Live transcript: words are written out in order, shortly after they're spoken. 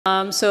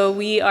So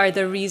we are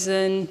the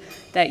reason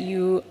that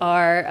you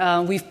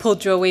are, we've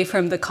pulled you away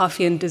from the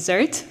coffee and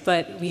dessert,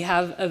 but we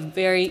have a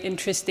very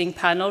interesting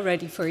panel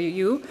ready for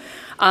you.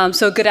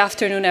 So good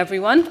afternoon,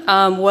 everyone.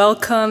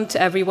 Welcome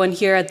to everyone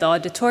here at the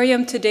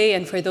auditorium today,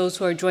 and for those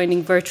who are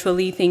joining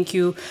virtually, thank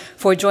you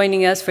for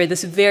joining us for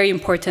this very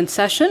important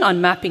session on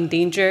mapping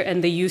danger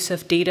and the use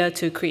of data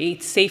to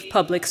create safe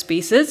public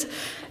spaces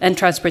and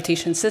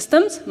transportation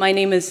systems. My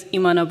name is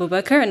Iman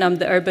Abubaker, and I'm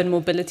the Urban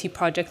Mobility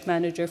Project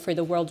Manager for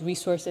the World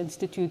Resource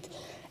Institute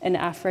in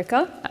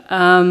Africa.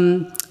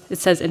 It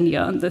says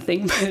India on the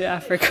thing, but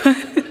Africa.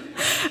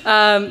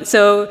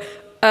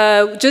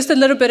 Just a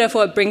little bit of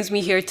what brings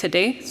me here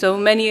today. So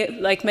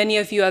many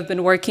of you have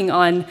been working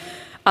on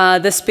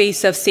the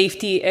space of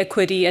safety,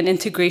 equity, and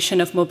integration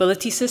of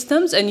mobility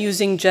systems and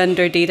using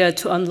gender data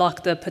to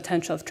unlock the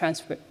potential of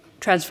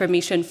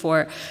transformation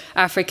for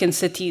African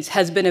cities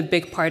has been a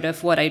big part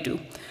of what I do.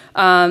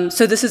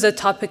 So this is a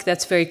topic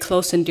that's very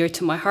close and dear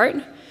to my heart.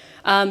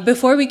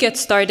 Before we get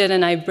started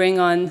and I bring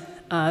on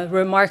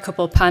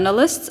remarkable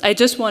panelists, I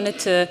just wanted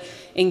to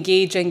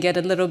engage and get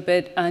a little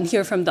bit and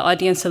hear from the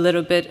audience a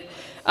little bit.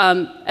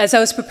 As I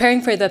was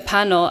preparing for the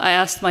panel, I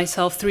asked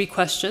myself 3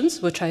 questions,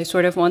 which I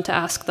sort of want to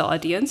ask the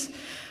audience,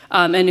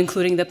 and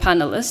including the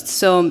panelists.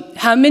 So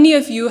how many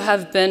of you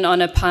have been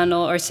on a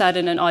panel or sat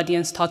in an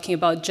audience talking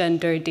about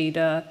gender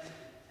data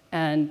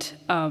and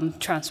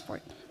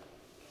transport?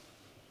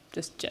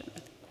 Just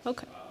generally.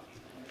 Okay.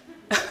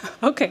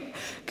 Okay,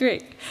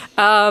 great.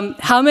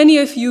 How many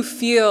of you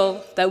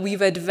feel that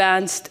we've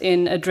advanced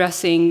in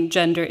addressing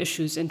gender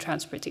issues in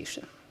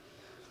transportation?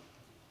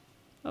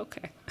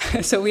 Okay,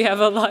 so we have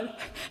a lot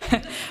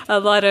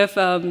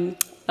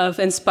of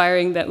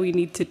inspiring that we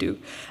need to do.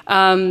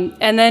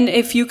 And then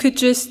if you could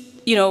just,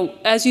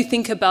 as you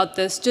think about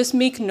this, just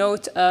make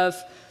note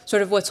of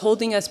sort of what's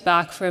holding us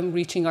back from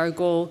reaching our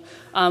goal.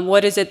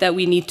 What is it that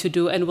we need to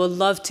do? And we'll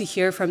love to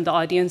hear from the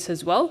audience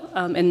as well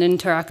and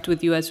interact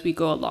with you as we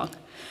go along.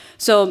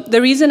 So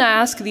the reason I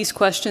ask these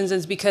questions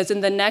is because in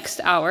the next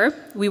hour,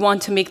 we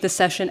want to make the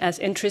session as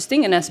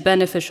interesting and as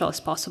beneficial as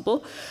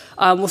possible.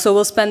 So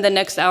we'll spend the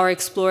next hour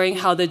exploring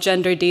how the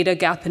gender data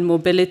gap in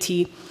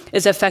mobility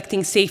is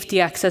affecting safety,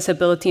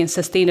 accessibility, and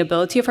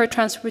sustainability of our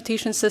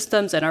transportation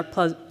systems and our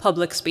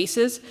public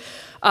spaces.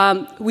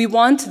 We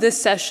want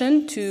this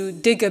session to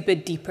dig a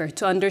bit deeper,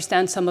 to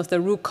understand some of the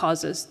root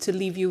causes, to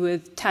leave you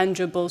with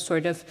tangible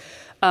sort of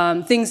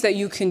things that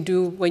you can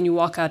do when you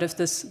walk out of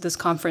this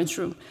conference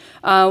room.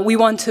 We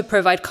want to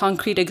provide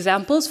concrete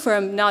examples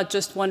from not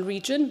just one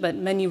region, but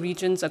many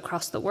regions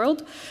across the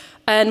world.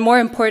 And more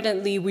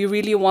importantly, we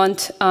really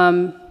want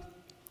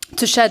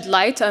to shed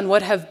light on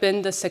what have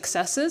been the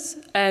successes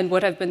and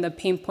what have been the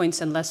pain points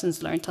and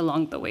lessons learned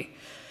along the way.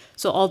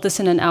 So all this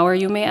in an hour,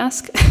 you may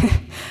ask.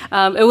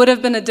 It would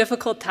have been a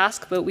difficult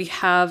task, but we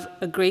have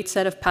a great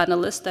set of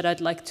panelists that I'd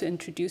like to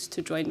introduce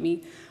to join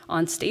me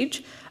on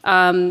stage.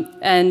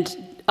 And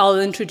I'll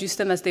introduce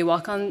them as they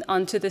walk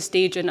onto the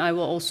stage, and I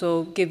will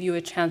also give you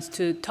a chance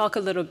to talk a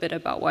little bit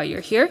about why you're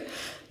here.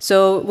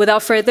 So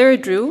without further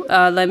ado,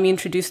 let me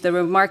introduce the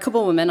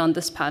remarkable women on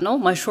this panel.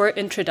 My short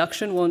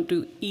introduction won't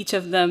do each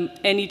of them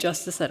any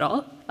justice at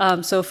all.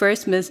 So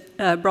first, Ms.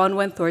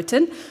 Bronwen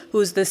Thornton,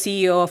 who's the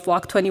CEO of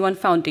Walk 21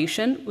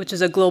 Foundation, which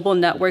is a global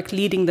network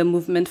leading the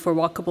movement for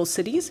walkable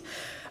cities.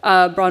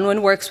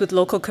 Bronwen works with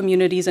local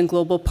communities and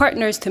global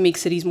partners to make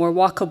cities more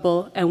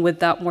walkable, and with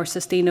that, more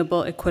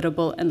sustainable,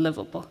 equitable, and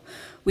livable.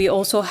 We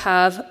also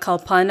have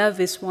Kalpana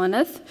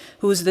Viswanath,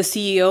 who is the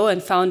CEO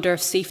and founder of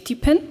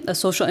SafetyPin, a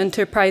social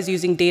enterprise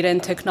using data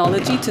and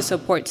technology to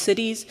support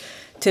cities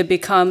to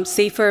become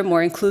safer,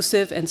 more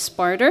inclusive, and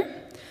smarter.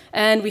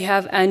 And we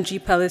have Angie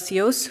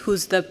Palacios,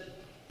 who's the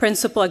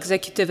principal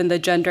executive in the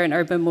gender and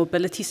urban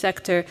mobility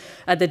sector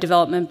at the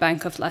Development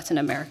Bank of Latin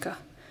America.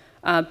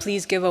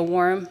 Please give a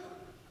warm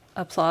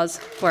applause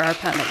for our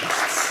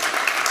panelists.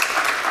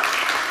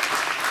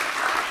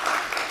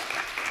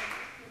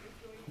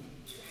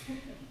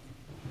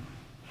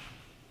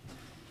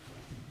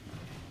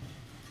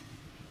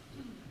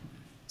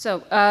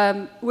 So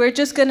we're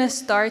just going to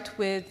start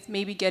with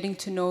maybe getting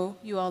to know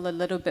you all a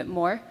little bit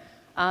more.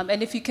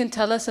 And if you can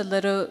tell us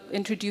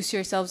introduce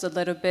yourselves a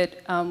little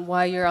bit,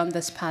 why you're on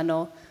this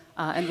panel,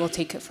 and we'll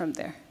take it from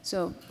there.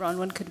 So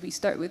Bronwen, could we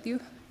start with you?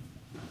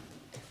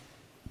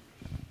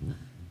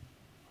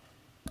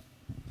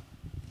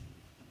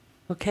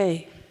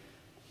 Okay.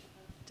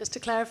 Just to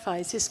clarify,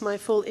 is this my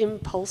full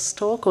impulse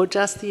talk or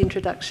just the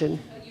introduction?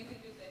 You can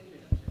do the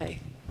introduction. Okay.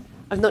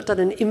 I've not done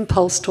an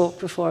impulse talk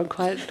before. I'm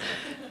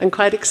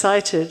quite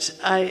excited.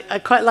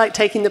 I quite like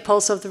taking the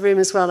pulse of the room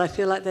as well. I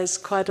feel like there's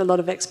quite a lot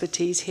of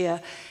expertise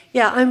here.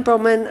 Yeah, I'm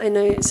Bronwen. I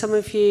know some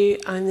of you.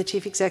 I'm the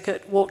chief exec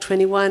at Walk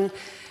 21.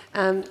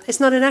 It's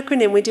not an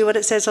acronym. We do what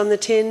it says on the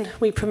tin.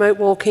 We promote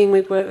walking.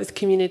 We work with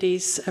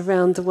communities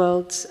around the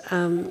world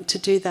to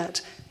do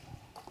that.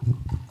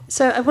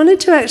 So I wanted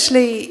to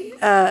actually,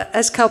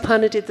 as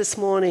Kalpana did this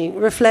morning,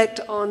 reflect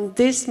on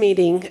this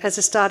meeting as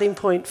a starting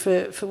point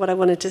for what I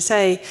wanted to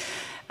say.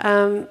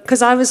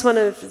 because I was one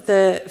of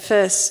the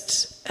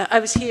first, I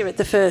was here at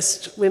the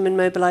first Women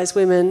Mobilise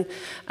Women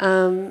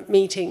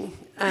meeting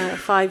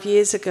 5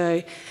 years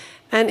ago.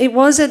 And it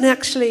was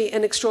actually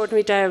an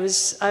extraordinary day.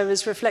 I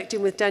was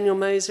reflecting with Daniel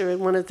Moser in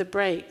one of the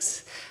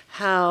breaks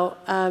how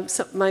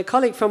my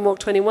colleague from Walk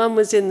 21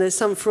 was in the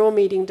Some for All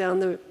meeting down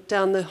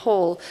the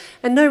hall,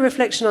 and no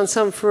reflection on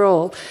Some for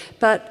All,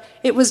 but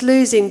it was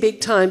losing big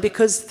time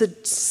because the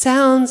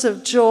sounds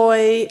of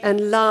joy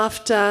and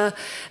laughter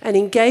and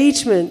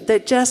engagement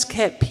that just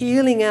kept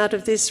peeling out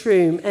of this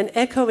room and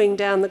echoing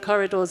down the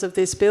corridors of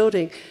this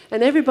building.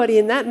 And everybody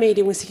in that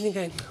meeting was sitting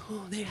there going,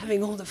 oh, they're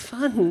having all the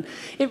fun.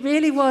 It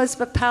really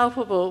was a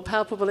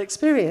palpable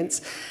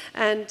experience.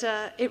 And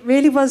it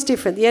really was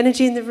different. The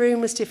energy in the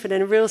room was different,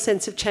 and a real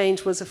sense of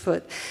change was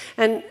afoot.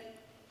 And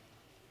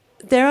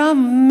there are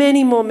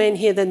many more men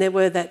here than there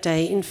were that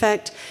day. In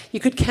fact,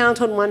 you could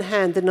count on one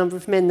hand the number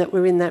of men that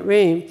were in that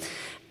room.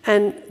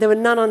 And there were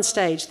none on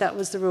stage. That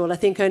was the rule. I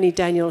think only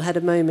Daniel had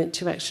a moment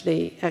to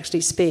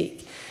actually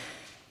speak.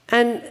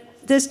 And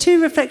there's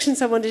two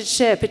reflections I wanted to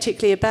share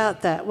particularly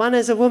about that. One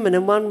as a woman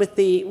and one with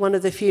one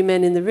of the few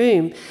men in the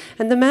room.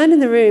 And the man in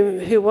the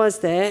room who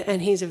was there,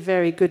 and he's a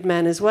very good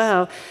man as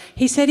well,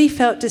 he said he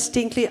felt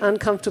distinctly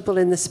uncomfortable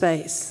in the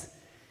space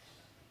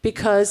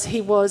because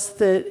he was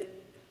the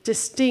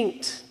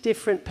distinct,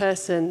 different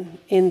person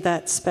in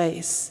that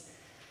space.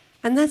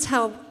 And that's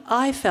how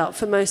I felt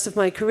for most of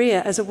my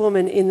career as a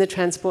woman in the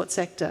transport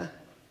sector.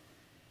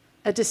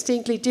 A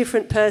distinctly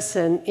different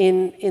person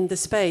in the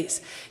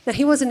space. Now,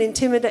 he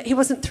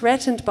wasn't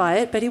threatened by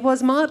it, but he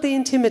was mildly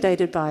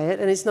intimidated by it,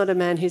 and he's not a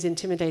man who's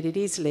intimidated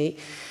easily.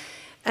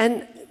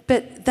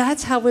 But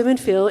that's how women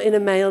feel in a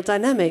male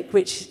dynamic,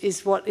 which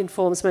is what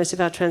informs most of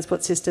our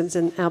transport systems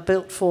and our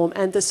built form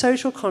and the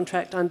social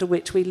contract under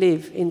which we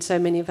live in so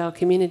many of our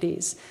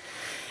communities.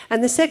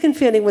 And the second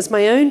feeling was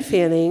my own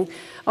feeling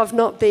of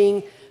not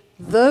being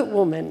the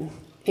woman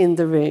in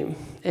the room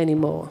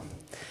anymore.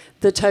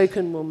 The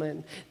token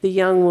woman, the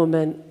young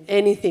woman,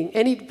 anything,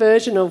 any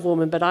version of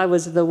woman, but I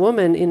was the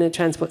woman in a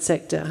transport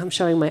sector. I'm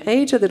showing my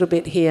age a little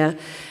bit here.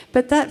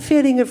 But that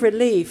feeling of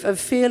relief, of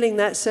feeling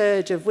that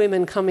surge of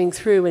women coming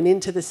through and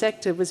into the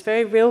sector was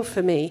very real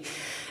for me.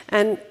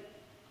 And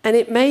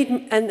it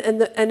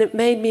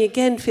made me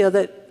again feel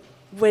that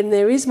when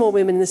there is more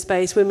women in the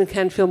space, women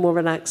can feel more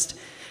relaxed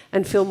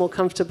and feel more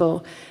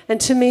comfortable.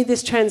 And to me,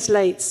 this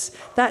translates,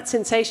 that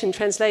sensation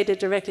translated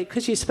directly,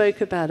 because you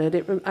spoke about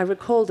it, I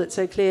recalled it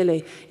so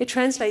clearly, it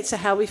translates to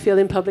how we feel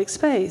in public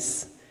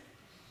space.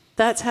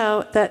 That's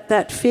how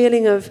that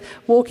feeling of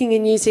walking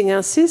and using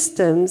our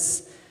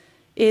systems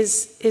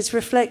is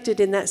reflected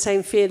in that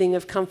same feeling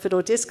of comfort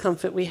or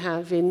discomfort we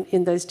have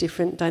in those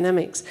different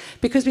dynamics.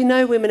 Because we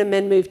know women and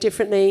men move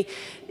differently,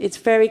 it's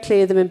very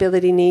clear the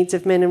mobility needs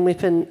of men and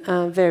women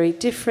are very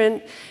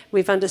different.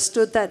 We've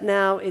understood that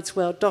now, it's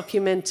well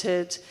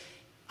documented.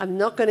 I'm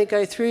not going to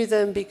go through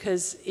them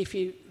because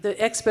the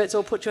experts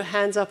all put your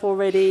hands up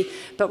already,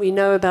 but we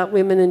know about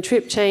women and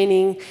trip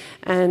chaining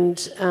and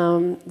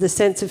the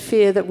sense of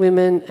fear that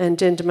women and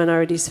gender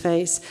minorities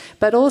face,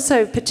 but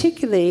also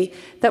particularly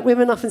that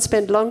women often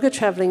spend longer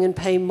travelling and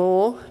pay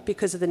more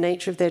because of the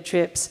nature of their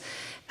trips,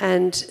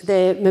 and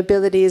their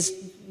mobility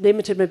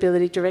limited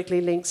mobility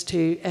directly links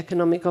to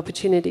economic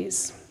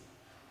opportunities.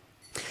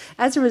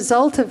 As a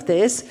result of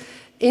this,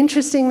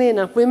 interestingly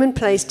enough, women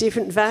place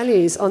different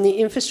values on the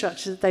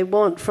infrastructure that they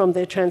want from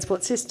their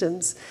transport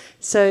systems.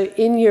 So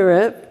in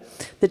Europe,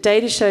 the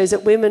data shows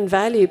that women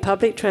value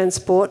public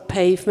transport,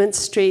 pavements,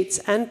 streets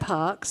and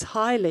parks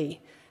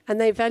highly, and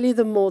they value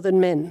them more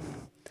than men.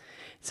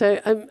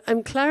 So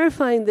I'm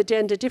clarifying the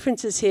gender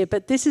differences here,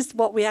 but this is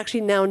what we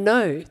actually now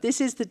know.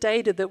 This is the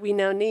data that we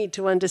now need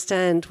to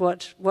understand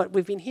what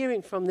we've been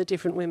hearing from the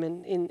different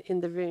women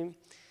in the room.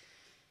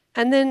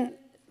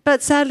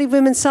 But sadly,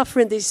 women suffer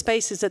in these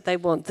spaces that they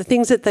want, the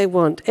things that they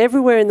want.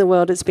 Everywhere in the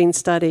world it's been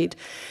studied.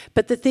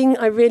 But the thing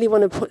I really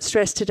want to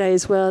stress today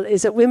as well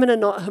is that women are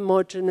not a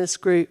homogenous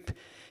group.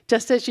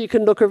 Just as you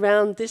can look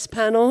around this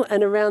panel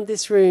and around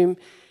this room,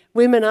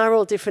 women are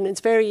all different.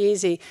 It's very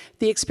easy.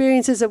 The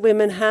experiences that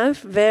women have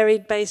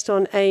varied based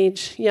on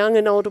age. Young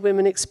and older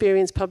women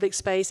experience public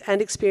space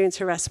and experience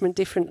harassment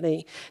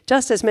differently.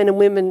 Just as men and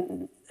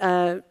women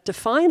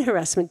define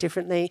harassment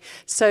differently,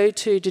 so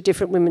too do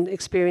different women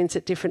experience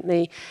it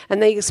differently.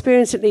 And they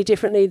experience it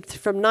differently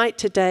from night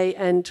to day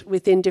and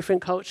within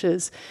different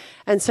cultures.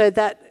 And so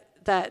that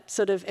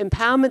sort of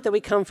empowerment that we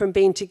come from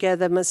being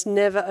together must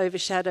never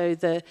overshadow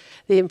the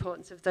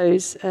importance of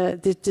those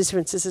the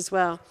differences as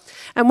well.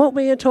 And what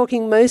we are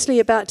talking mostly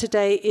about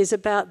today is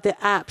about the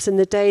apps and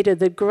the data,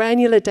 the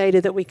granular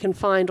data that we can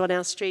find on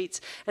our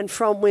streets and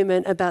from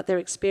women about their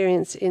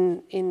experience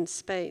in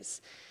space.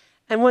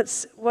 And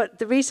what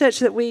the research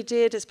that we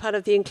did as part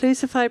of the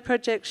Inclusify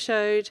project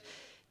showed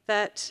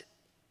that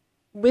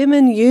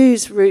women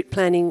use route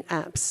planning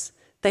apps.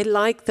 They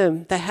like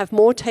them. They have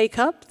more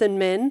take-up than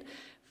men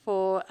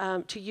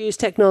to use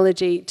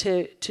technology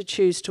to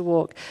choose to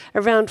walk.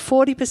 Around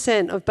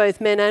 40% of both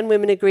men and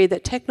women agree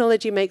that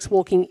technology makes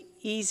walking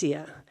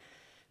easier.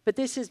 But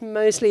this is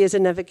mostly as a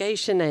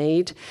navigation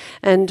aid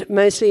and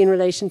mostly in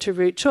relation to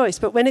route choice.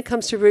 But when it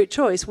comes to route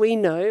choice, we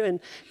know,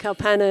 and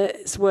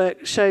Kalpana's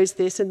work shows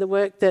this, and the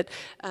work that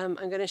I'm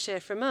going to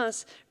share from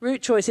us,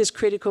 route choice is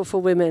critical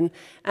for women.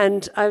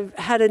 And I've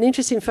had an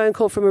interesting phone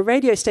call from a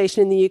radio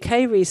station in the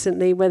UK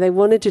recently where they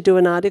wanted to do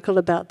an article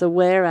about the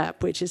Wear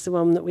app, which is the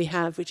one that we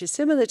have, which is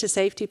similar to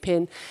Safety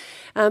Pin.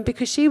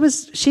 Because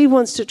she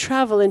wants to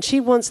travel, and she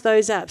wants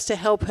those apps to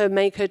help her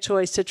make her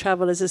choice to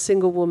travel as a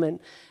single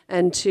woman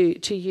and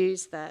to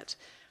use that.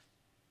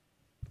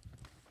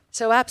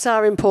 So apps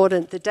are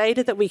important, the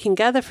data that we can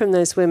gather from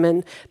those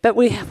women, but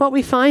what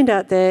we find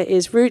out there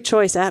is route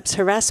choice apps,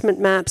 harassment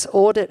maps,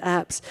 audit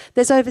apps.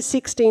 There's over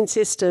 16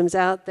 systems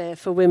out there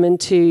for women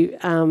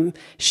to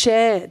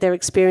share their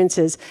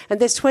experiences,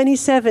 and there's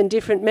 27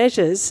 different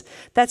measures.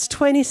 That's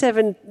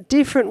 27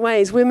 different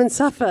ways women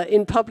suffer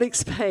in public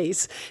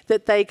space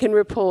that they can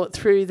report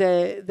through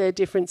their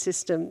different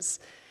systems.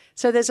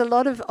 So there's a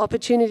lot of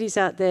opportunities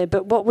out there,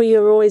 but what we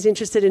are always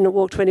interested in at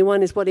Walk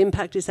 21 is what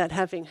impact is that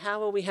having?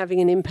 How are we having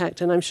an impact?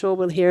 And I'm sure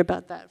we'll hear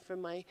about that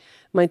from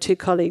my two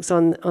colleagues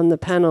on the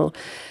panel.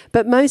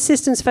 But most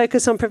systems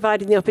focus on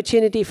providing the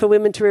opportunity for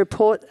women to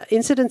report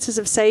incidences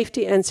of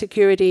safety and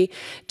security,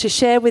 to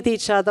share with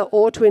each other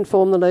or to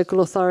inform the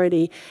local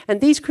authority.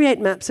 And these create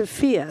maps of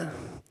fear.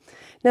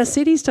 Now,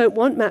 cities don't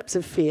want maps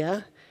of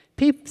fear.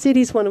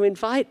 Cities want to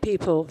invite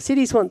people.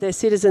 Cities want their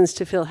citizens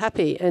to feel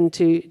happy and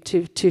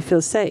to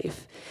feel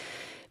safe.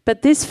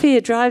 But this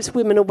fear drives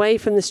women away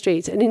from the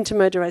streets and into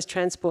motorised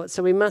transport.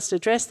 So we must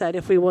address that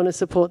if we want to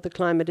support the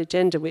climate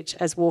agenda, which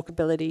as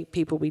walkability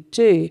people we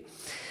do.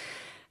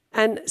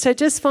 And so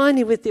just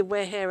finally with the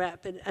Wear Hair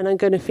app, and I'm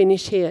going to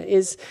finish here,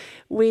 is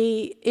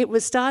it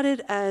was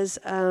started as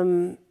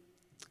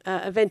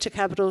a venture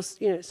capital,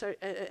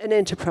 an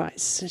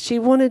enterprise. She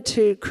wanted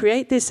to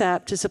create this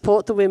app to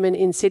support the women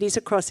in cities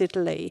across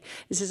Italy.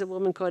 This is a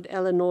woman called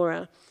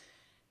Eleonora.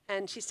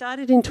 And she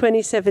started in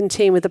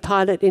 2017 with a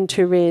pilot in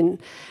Turin,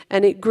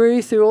 and it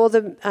grew through all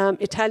the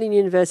Italian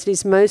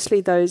universities, mostly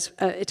those,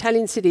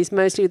 Italian cities,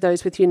 mostly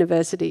those with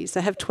universities.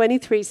 They have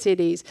 23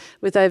 cities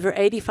with over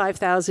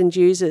 85,000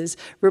 users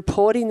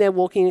reporting their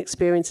walking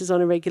experiences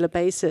on a regular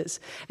basis.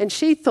 And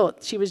she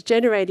thought she was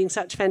generating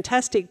such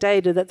fantastic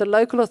data that the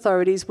local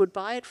authorities would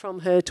buy it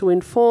from her to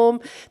inform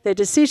their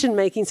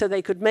decision-making so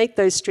they could make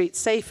those streets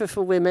safer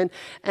for women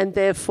and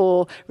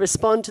therefore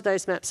respond to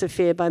those maps of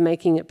fear by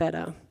making it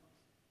better.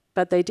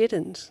 But they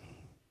didn't.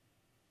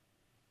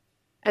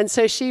 And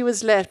so she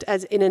was left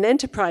as in an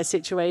enterprise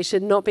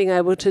situation, not being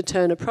able to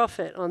turn a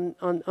profit on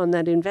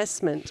that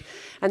investment.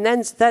 And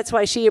then that's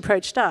why she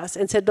approached us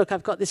and said, look,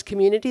 I've got this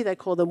community, they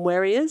call them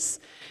warriors,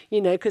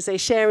 because they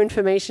share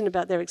information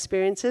about their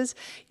experiences.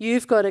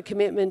 You've got a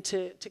commitment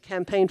to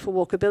campaign for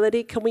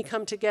walkability. Can we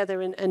come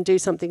together and do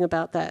something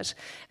about that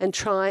and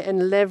try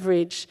and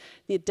leverage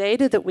the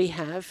data that we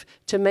have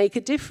to make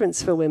a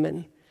difference for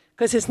women?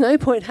 Because there's no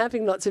point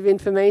having lots of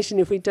information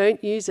if we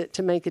don't use it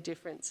to make a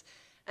difference.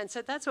 And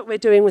so that's what we're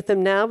doing with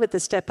them now with the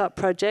Step Up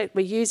project.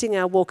 We're using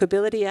our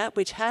walkability app,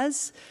 which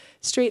has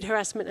street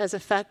harassment as a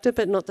factor,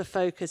 but not the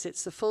focus.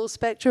 It's the full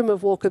spectrum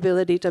of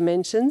walkability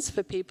dimensions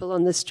for people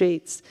on the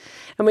streets.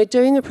 And we're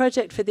doing a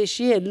project for this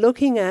year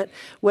looking at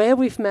where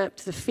we've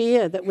mapped the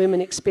fear that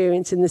women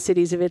experience in the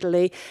cities of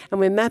Italy, and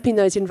we're mapping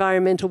those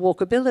environmental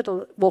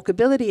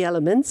walkability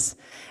elements,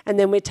 and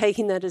then we're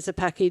taking that as a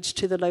package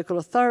to the local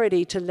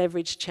authority to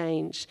leverage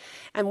change.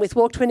 And with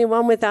Walk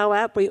 21, with our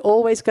app, we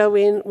always go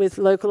in with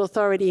local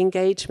authority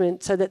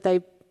engagement so that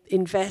they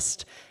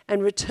invest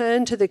and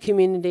return to the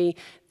community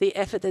the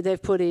effort that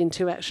they've put in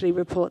to actually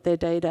report their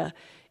data.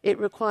 It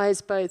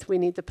requires both. We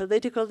need the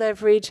political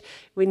leverage,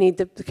 we need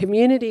the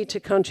community to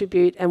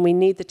contribute, and we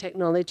need the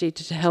technology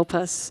to help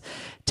us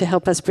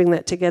bring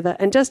that together.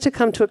 And just to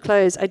come to a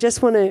close, I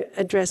just want to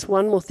address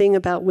one more thing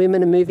about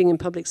women and moving in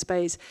public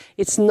space.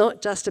 It's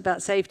not just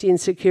about safety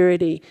and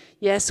security.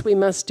 Yes, we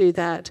must do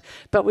that,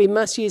 but we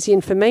must use the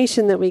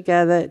information that we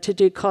gather to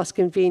do cost,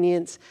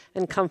 convenience,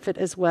 and comfort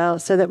as well,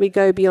 so that we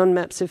go beyond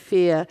maps of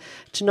fear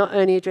to not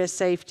only address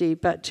safety,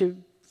 but to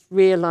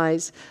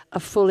realize a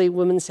fully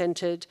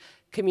woman-centered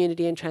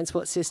community and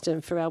transport system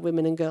for our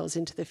women and girls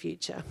into the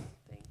future.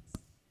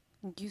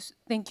 Thanks.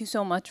 Thank you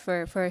so much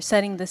for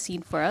setting the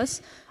scene for us.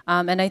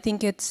 And I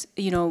think it's,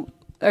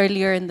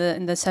 earlier in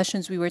the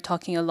sessions we were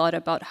talking a lot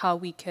about how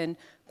we can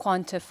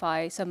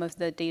quantify some of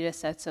the data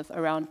sets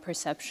around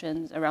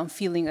perceptions, around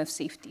feeling of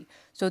safety.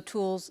 So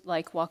tools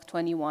like Walk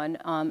 21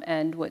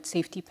 and what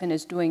Safety Pin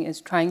is doing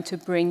is trying to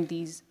bring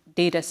these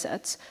data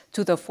sets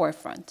to the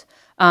forefront.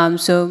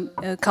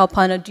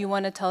 Kalpana, do you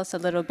want to tell us a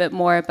little bit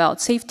more about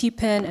Safety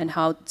Pin and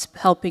how it's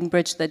helping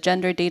bridge the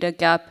gender data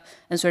gap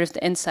and sort of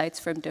the insights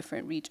from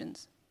different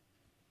regions?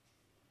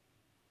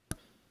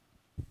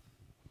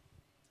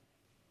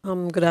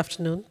 Good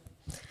afternoon.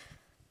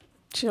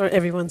 Sure,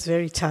 everyone's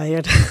very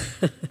tired.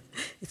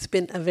 It's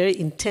been a very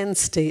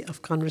intense day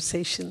of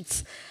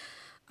conversations.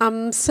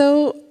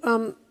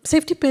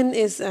 Safety Pin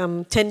is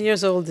 10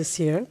 years old this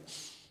year.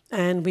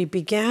 And we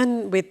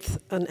began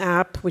with an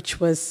app which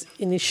was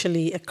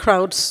initially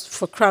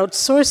for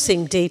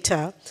crowdsourcing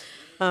data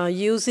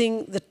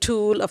using the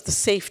tool of the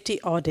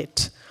safety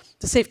audit.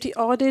 The safety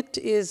audit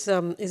is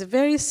a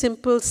very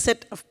simple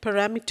set of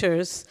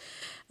parameters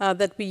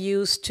that we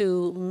use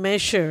to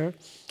measure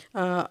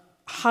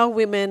how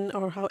women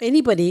or how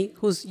anybody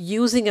who's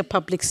using a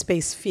public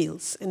space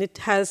feels. And it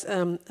has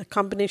a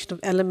combination of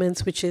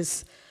elements which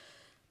is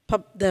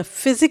the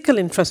physical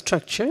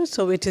infrastructure,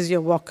 so it is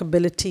your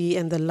walkability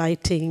and the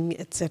lighting,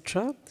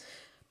 etc.,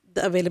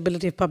 the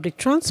availability of public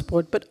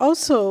transport, but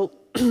also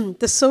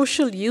the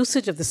social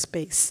usage of the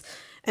space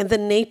and the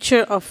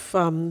nature of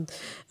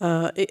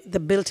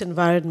the built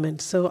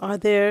environment. So are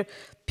there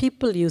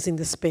people using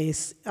the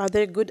space? Are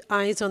there good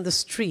eyes on the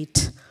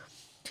street?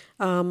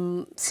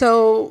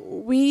 So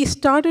we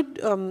started,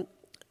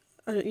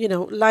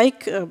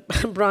 like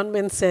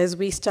Bronwen says,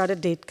 we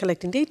started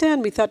collecting data,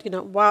 and we thought,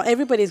 wow,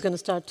 everybody's going to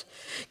start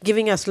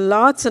giving us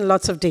lots and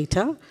lots of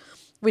data,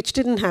 which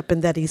didn't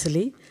happen that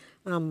easily.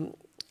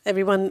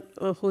 Everyone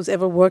who's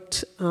ever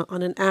worked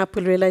on an app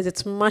will realize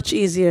it's much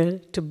easier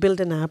to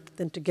build an app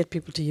than to get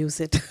people to use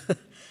it.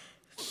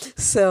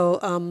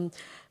 So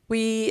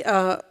we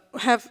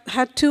have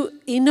had to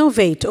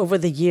innovate over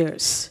the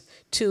years.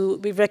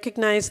 We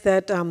recognize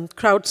that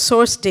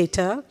crowdsourced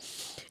data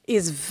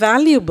is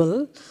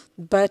valuable,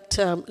 but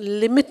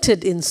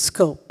limited in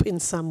scope in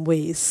some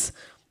ways.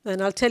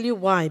 And I'll tell you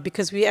why.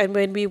 Because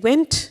when we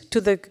went to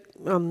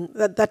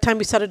at that time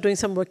we started doing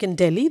some work in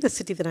Delhi, the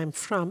city that I'm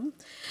from.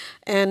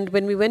 And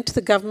when we went to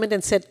the government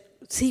and said,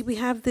 see, we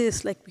have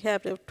this, like we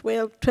have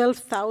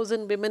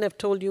 12,000 women have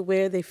told you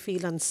where they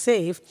feel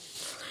unsafe.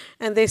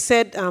 And they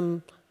said,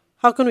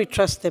 how can we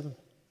trust them?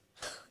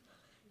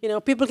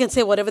 People can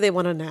say whatever they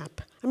want on an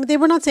app. I mean, they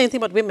were not saying anything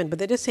about women, but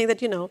they're just saying that,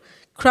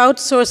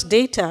 crowdsourced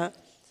data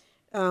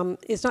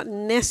is not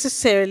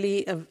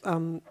necessarily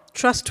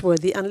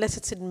trustworthy unless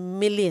it's in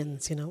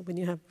millions, When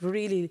you have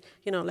really,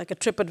 like a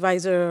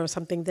TripAdvisor or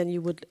something, then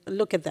you would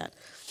look at that.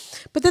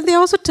 But then they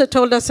also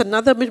told us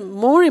another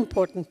more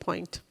important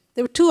point.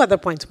 There were two other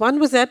points. One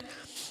was that,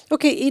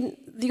 okay,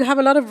 you have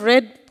a lot of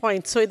red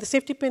points. So in the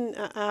safety pin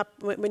app,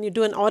 when you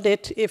do an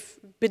audit,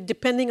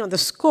 depending on the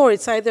score,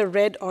 it's either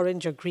red,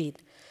 orange, or green.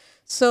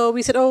 So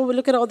we said, oh,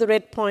 look at all the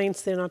red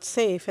points, they're not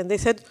safe. And they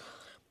said,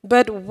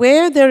 but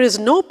where there is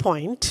no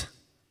point,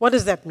 what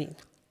does that mean?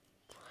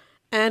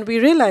 And we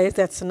realized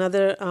that's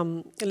another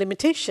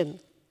limitation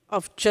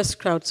of just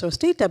crowdsourced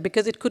data,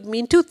 because it could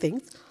mean two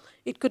things.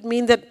 It could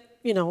mean that,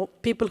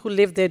 people who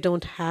live there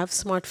don't have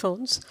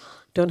smartphones,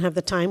 don't have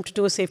the time to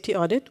do a safety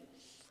audit.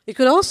 It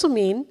could also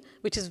mean,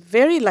 which is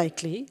very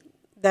likely,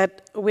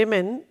 that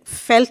women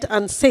felt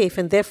unsafe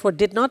and therefore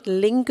did not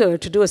linger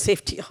to do a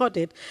safety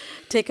audit,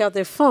 take out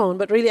their phone,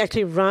 but really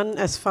actually run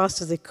as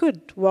fast as they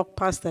could, walk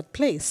past that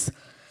place.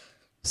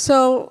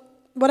 So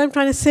what I'm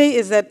trying to say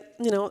is that,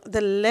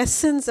 the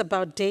lessons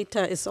about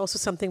data is also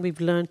something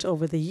we've learned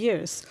over the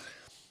years.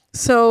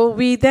 So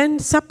we then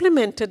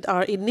supplemented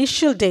our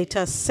initial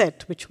data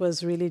set, which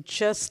was really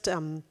just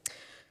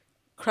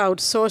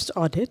crowdsourced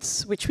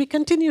audits, which we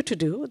continue to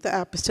do. The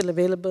app is still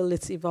available,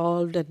 it's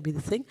evolved and be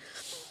the thing.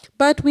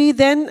 But we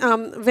then,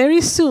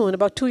 very soon,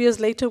 about 2 years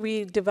later,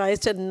 we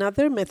devised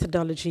another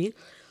methodology,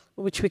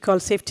 which we call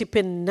Safety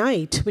Pin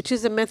Night, which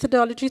is a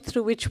methodology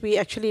through which we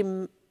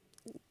actually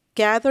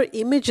gather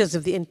images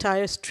of the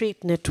entire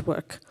street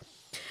network.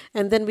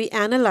 And then we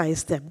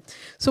analyze them.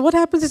 So what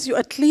happens is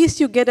at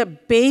least you get a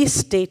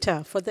base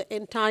data for the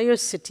entire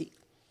city.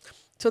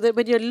 So that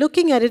when you're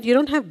looking at it, you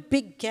don't have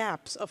big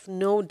gaps of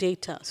no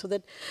data.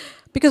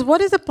 Because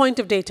what is the point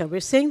of data?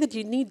 We're saying that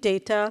you need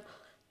data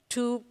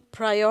to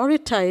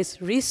prioritize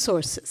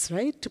resources,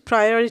 right? To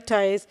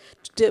prioritize,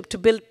 to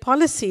build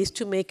policies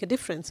to make a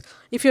difference.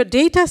 If your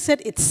data set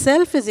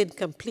itself is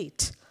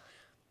incomplete,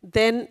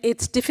 then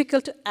it's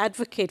difficult to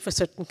advocate for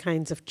certain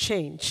kinds of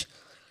change.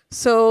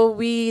 So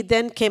we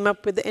then came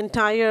up with the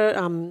entire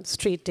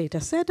street data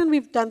set, and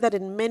we've done that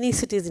in many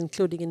cities,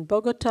 including in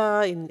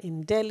Bogota,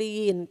 in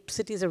Delhi, in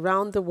cities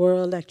around the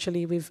world,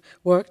 actually, we've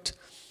worked.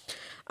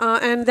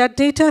 And that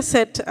data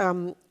set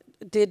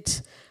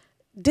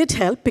did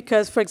help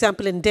because, for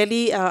example, in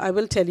Delhi, I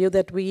will tell you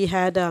that we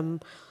had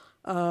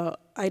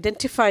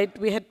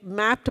we had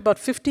mapped about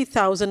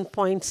 50,000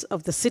 points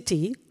of the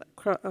city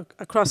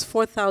across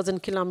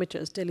 4,000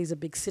 kilometers. Delhi is a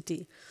big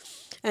city.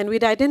 And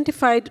we'd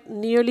identified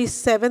nearly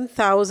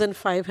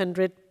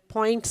 7,500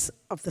 points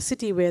of the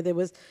city where there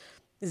was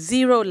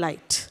zero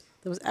light.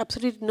 There was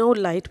absolutely no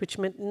light, which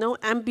meant no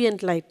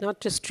ambient light,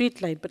 not just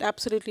street light, but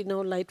absolutely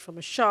no light from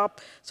a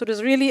shop. So it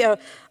was really a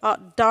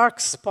dark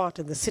spot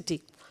in the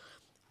city.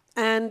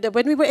 And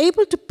when we were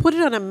able to put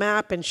it on a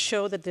map and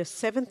show that there's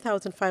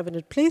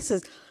 7,500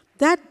 places,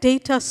 that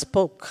data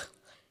spoke.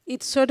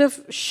 It sort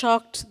of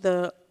shocked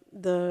the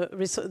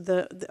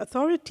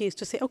authorities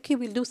to say, okay,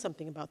 we'll do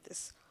something about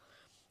this.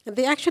 And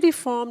they actually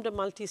formed a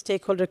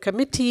multi-stakeholder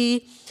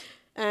committee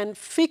and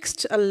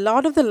fixed a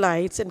lot of the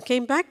lights and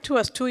came back to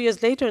us 2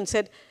 years later and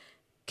said,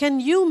 can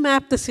you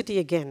map the city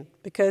again?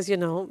 Because, you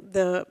know,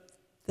 the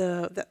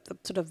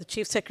sort of the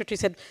chief secretary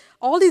said,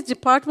 all these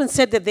departments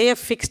said that they have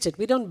fixed it.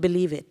 We don't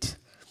believe it.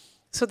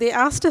 So they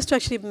asked us to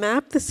actually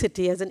map the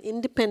city as an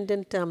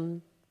independent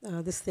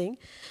this thing.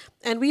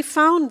 And we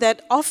found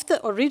that of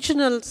the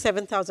original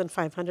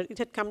 7,500, it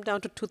had come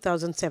down to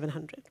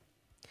 2,700.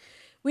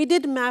 We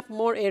did map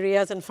more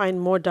areas and find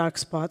more dark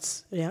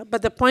spots, yeah.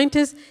 But the point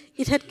is,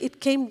 it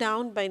came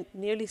down by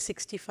nearly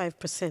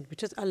 65%,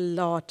 which is a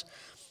lot.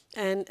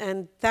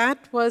 And that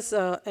was,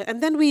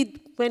 and then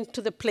we went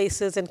to the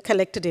places and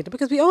collected data,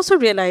 because we also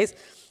realized,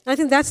 and I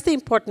think that's the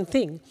important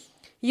thing,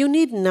 you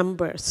need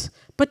numbers,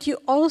 but you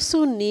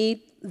also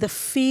need the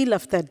feel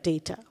of that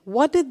data.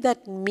 What did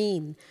that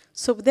mean?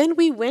 So then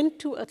we went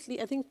to at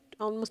least, I think,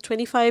 almost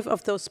 25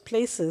 of those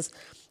places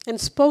and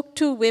spoke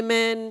to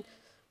women,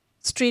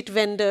 street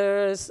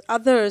vendors,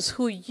 others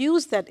who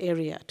use that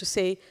area to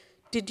say,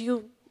 did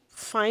you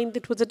find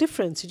it was a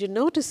difference? Did you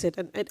notice it?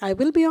 And I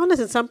will be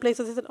honest, in some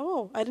places I said,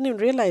 oh, I didn't even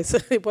realize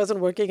it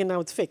wasn't working and now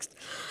it's fixed.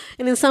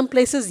 And in some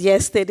places,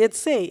 yes, they did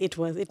say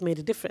it made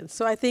a difference.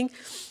 So I think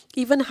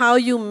even how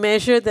you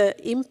measure the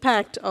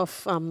impact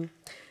of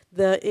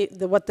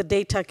what the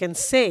data can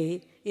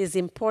say is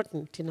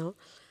important, you know.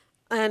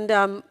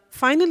 And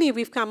finally,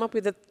 we've come up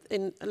with,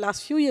 in the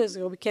last few years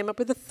ago, we came up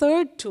with a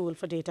third tool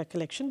for data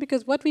collection,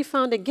 because what we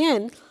found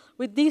again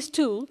with these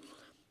two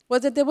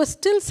was that there was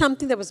still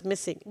something that was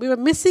missing. We were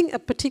missing a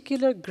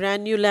particular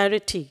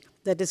granularity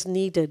that is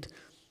needed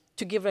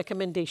to give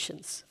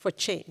recommendations for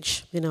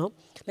change, you know.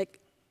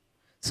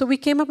 So we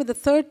came up with a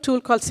third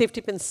tool called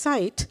Safety Pin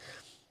Site,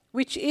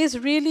 which is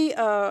really,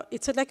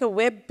 it's like a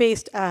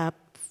web-based app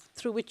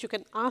through which you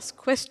can ask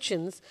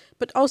questions,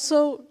 but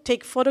also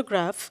take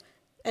photograph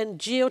and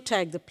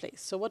geotag the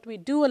place. So what we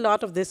do a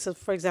lot of this,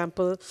 for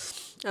example,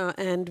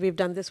 and we've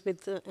done this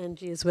with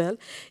Angie as well,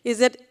 is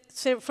that,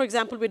 say, for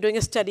example, we're doing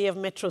a study of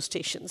metro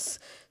stations.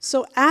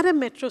 So at a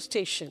metro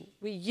station,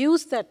 we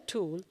use that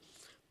tool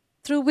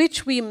through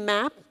which we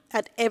map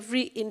at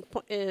every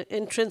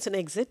entrance and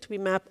exit. We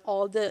map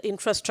all the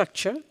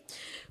infrastructure.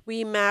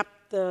 We map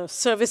the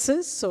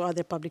services, so are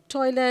there public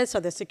toilets, are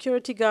there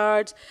security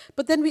guards,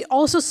 but then we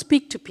also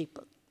speak to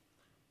people,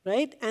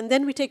 right? And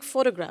then we take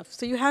photographs.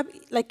 So you have,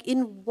 like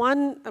in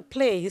one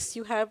place,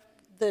 you have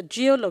the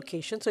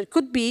geolocation. So it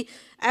could be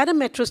at a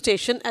metro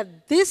station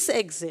at this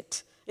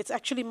exit. It's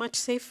actually much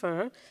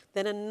safer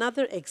than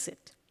another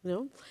exit, you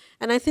know?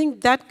 And I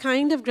think that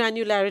kind of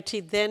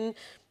granularity, then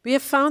we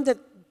have found that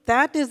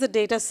that is the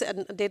data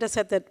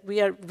set that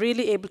we are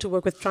really able to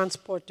work with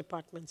transport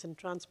departments and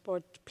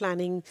transport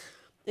planning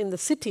in the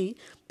city,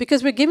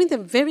 because we're giving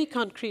them very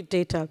concrete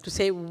data to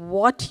say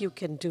what you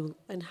can do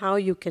and how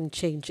you can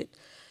change it.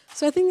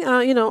 So I think,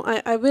 you know,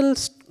 I will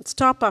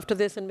stop after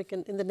this, and we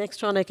can, in the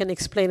next round, I can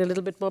explain a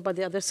little bit more about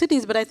the other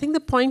cities. But I think the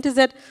point is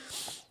that,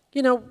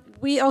 you know,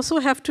 we also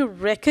have to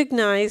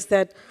recognize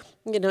that,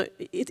 you know,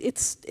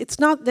 it's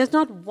not, there's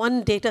not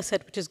one data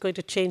set which is going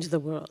to change the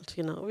world,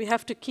 you know. We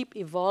have to keep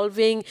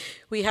evolving.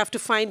 We have to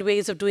find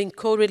ways of doing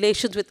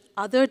correlations with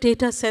other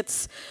data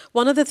sets.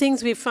 One of the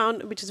things we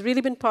found, which has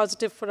really been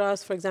positive for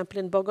us, for example,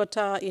 in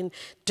Bogota, in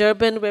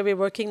Durban, where we're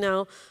working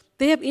now,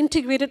 they have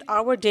integrated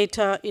our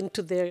data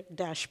into their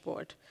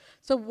dashboard.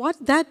 So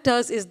what that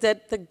does is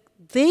that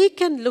they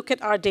can look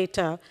at our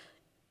data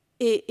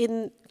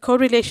in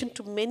correlation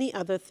to many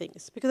other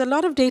things, because a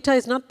lot of data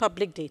is not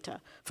public data.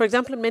 For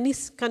example, in many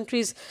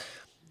countries,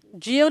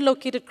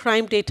 geolocated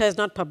crime data is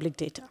not public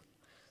data.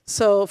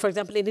 So, for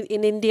example,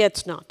 in India,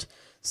 it's not.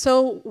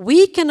 So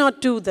we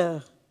cannot do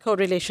the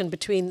correlation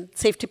between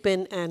safety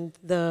pin and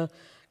the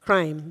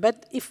crime.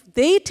 But if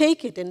they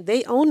take it and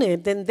they own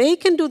it, then they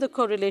can do the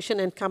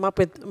correlation and come up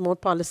with more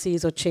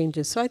policies or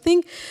changes. So I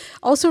think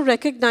also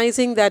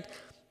recognizing that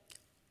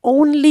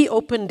only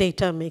open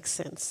data makes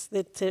sense.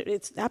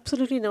 It's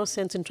absolutely no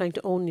sense in trying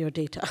to own your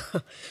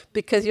data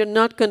because you're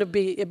not going to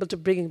be able to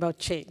bring about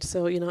change.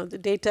 So, you know, the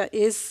data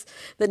is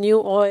the new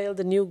oil,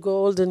 the new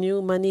gold, the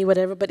new money,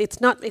 whatever, but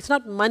it's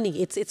not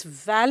money. It's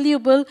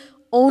valuable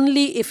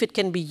only if it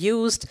can be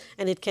used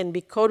and it can be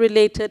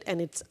correlated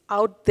and it's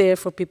out there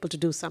for people to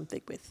do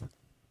something with.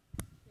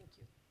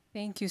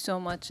 Thank you so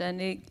much,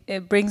 and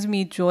it brings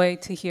me joy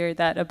to hear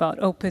that about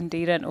open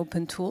data and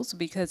open tools,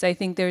 because I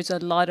think there's a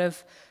lot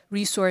of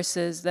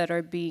resources that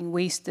are being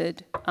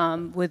wasted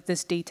with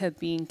this data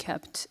being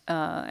kept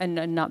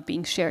and not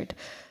being shared.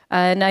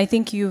 And I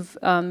think you've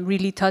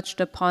really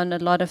touched upon a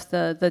lot of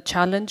the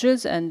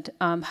challenges and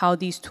how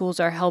these tools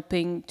are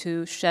helping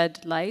to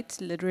shed light,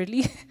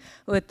 literally,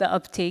 with the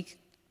uptake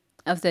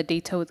of the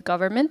data with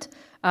government.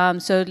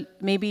 So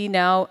maybe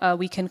now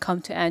we can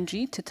come to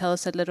Angie to tell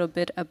us a little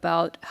bit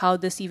about how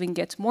this even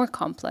gets more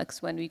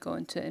complex when we go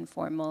into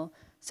informal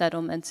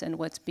settlements and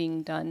what's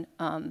being done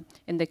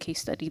in the case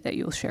study that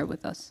you'll share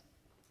with us.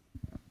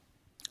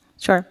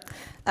 Sure.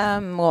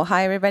 Well,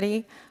 hi,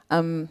 everybody.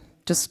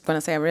 Just want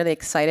to say I'm really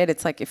excited.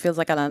 It's like, it feels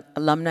like an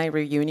alumni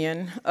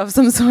reunion of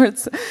some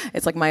sorts.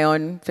 It's like my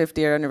own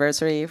 50th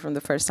anniversary from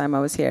the first time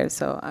I was here.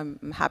 So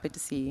I'm happy to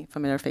see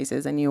familiar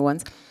faces and new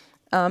ones.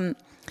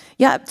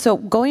 Yeah, so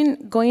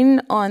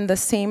going on the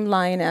same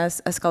line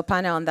as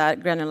Kalpana on that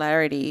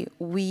granularity,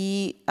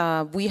 we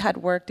had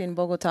worked in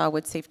Bogota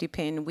with Safety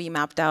Pin. We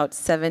mapped out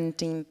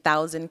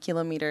 17,000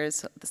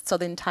 kilometers. So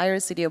the entire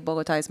city of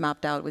Bogota is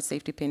mapped out with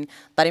Safety Pin.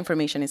 That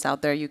information is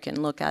out there. You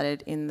can look at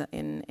it in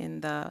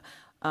the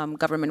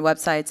government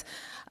websites.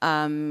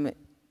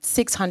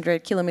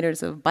 600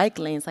 kilometers of bike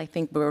lanes, I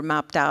think, were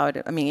mapped out.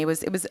 I mean, it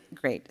was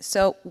great.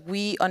 So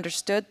we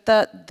understood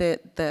that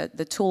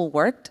the tool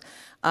worked.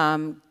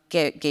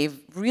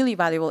 Gave really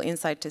valuable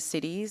insight to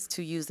cities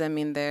to use them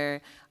in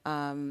their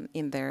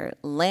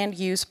land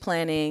use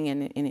planning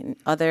and in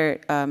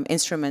other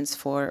instruments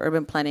for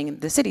urban planning in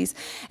the cities.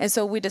 And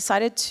so we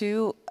decided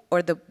to,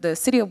 or the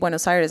city of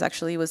Buenos Aires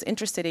actually was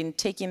interested in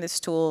taking this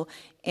tool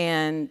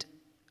and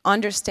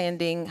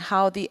understanding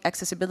how the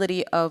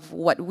accessibility of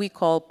what we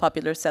call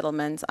popular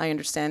settlements, I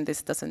understand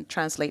this doesn't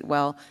translate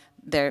well,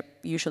 they're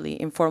usually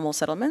informal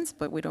settlements,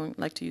 but we don't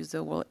like to use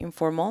the word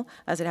informal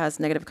as it has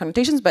negative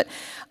connotations. But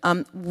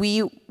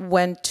we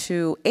went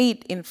to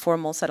 8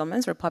 informal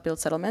settlements or popular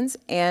settlements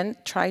and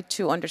tried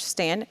to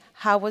understand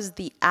how was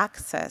the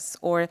access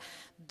or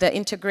the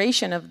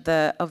integration of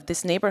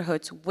these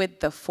neighborhoods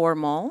with the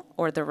formal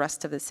or the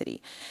rest of the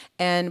city,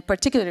 and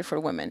particularly for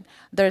women.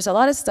 There's a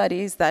lot of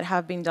studies that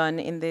have been done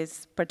in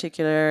these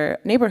particular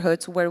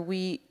neighborhoods where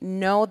we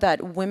know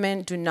that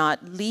women do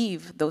not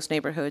leave those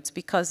neighborhoods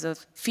because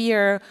of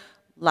fear,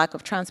 lack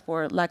of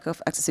transport, lack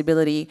of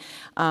accessibility.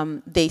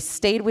 They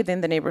stayed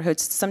within the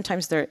neighborhoods.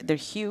 Sometimes they're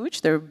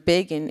huge, they're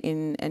big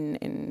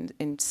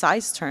in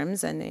size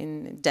terms and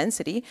in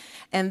density,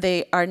 and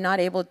they are not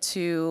able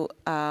to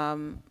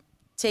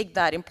take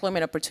that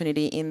employment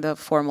opportunity in the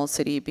formal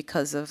city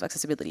because of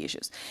accessibility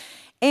issues.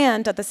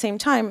 And at the same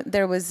time,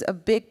 there was a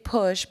big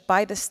push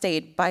by the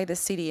state, by the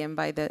city, and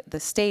by the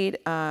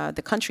state,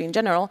 the country in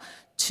general,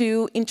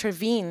 to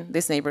intervene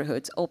these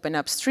neighborhoods, open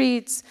up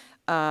streets,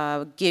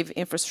 give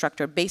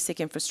infrastructure, basic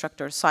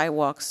infrastructure,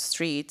 sidewalks,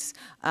 streets,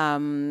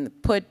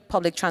 put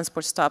public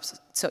transport stops,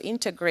 so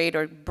integrate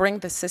or bring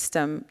the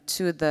system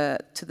to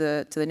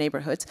the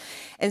neighborhoods.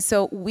 And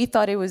so we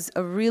thought it was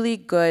a really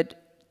good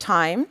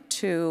time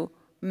to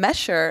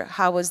measure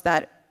how was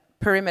that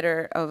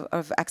perimeter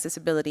of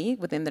accessibility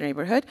within the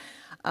neighborhood,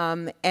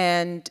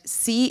 and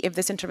see if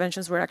these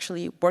interventions were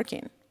actually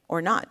working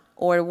or not,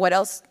 or what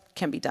else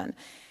can be done.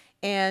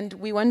 And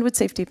we went with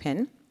Safety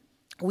Pin.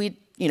 We,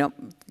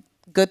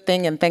 good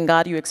thing, and thank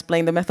God you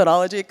explained the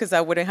methodology, because I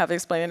wouldn't have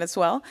explained it as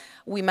well.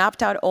 We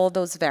mapped out all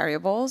those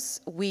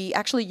variables. We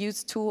actually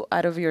used 2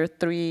 out of your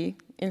 3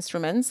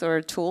 instruments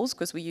or tools,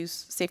 because we use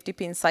Safety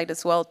Pin site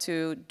as well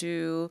to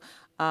do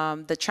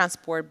the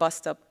transport bus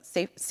stop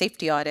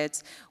safety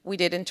audits. We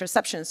did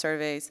interception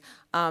surveys,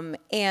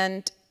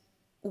 and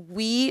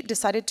we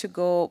decided to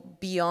go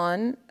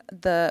beyond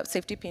the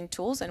Safety Pin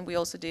tools, and we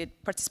also did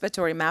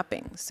participatory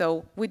mapping.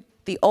 So with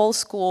the old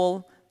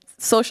school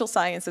social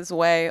sciences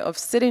way of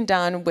sitting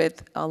down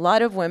with a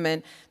lot of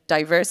women,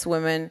 diverse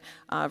women,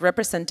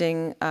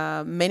 representing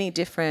many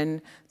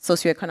different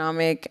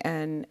socioeconomic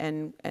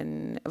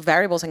and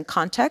variables and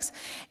contexts,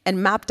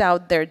 and mapped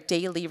out their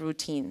daily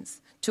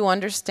routines to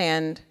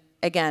understand,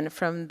 again,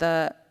 from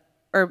the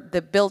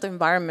built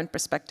environment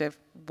perspective,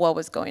 what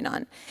was going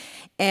on.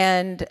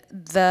 And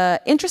the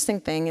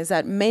interesting thing is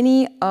that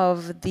many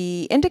of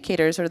the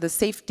indicators, or the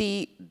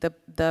safety,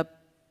 the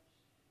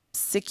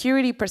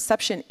security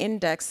perception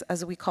index,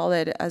 as we call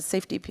it, as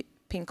Safety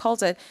Pin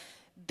calls it,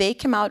 they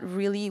came out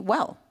really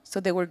well.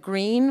 So they were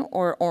green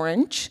or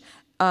orange,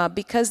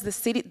 because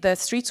the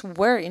streets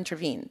were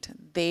intervened.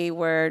 They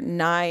were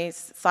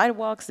nice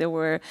sidewalks, there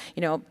were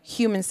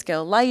human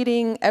scale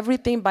lighting,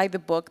 everything by the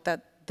book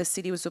that the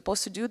city was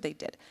supposed to do, they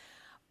did.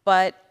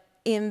 But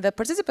in the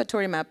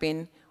participatory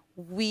mapping,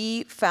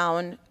 we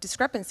found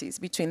discrepancies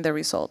between the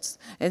results.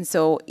 And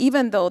so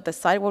even though the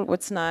sidewalk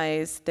was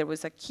nice, there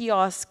was a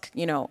kiosk,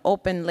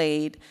 open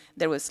laid,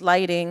 there was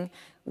lighting,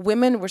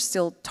 women were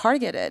still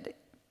targeted,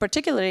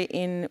 particularly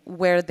in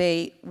where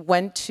they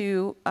went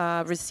to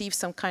receive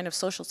some kind of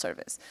social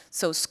service.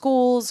 So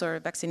schools or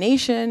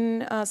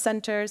vaccination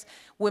centers,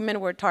 women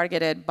were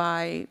targeted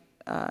by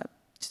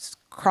just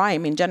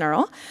crime in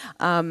general.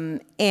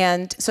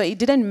 And so it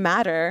didn't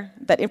matter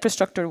that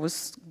infrastructure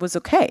was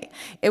okay.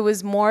 It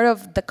was more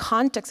of the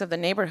context of the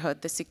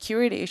neighborhood, the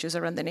security issues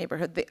around the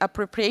neighborhood, the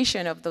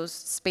appropriation of those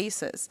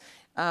spaces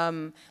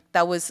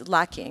that was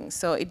lacking.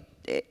 So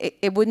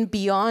it wouldn't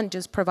beyond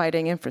just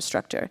providing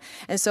infrastructure.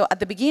 And so at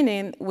the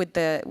beginning, with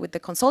the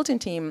consulting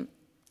team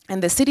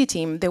and the city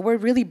team, they were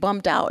really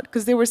bummed out,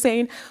 because they were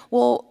saying,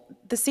 well,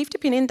 the Safety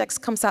Pin index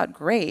comes out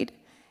great,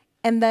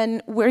 and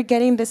then we're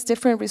getting these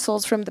different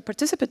results from the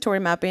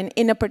participatory mapping,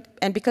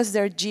 and because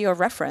they're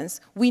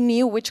geo-referenced, we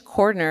knew which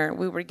corner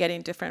we were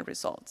getting different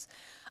results.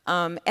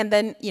 And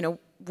then,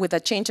 with a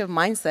change of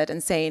mindset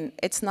and saying,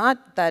 it's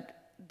not that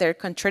they're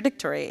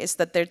contradictory, it's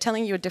that they're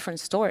telling you a different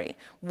story.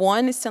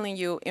 One is telling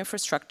you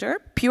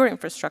infrastructure, pure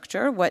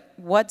infrastructure,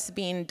 what's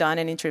being done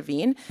and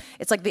intervened.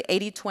 It's like the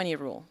 80-20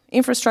 rule.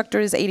 Infrastructure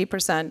is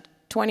 80%,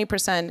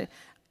 20%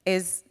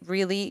 is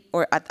really,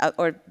 or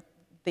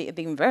the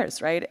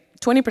inverse, right?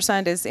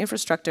 20% is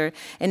infrastructure,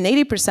 and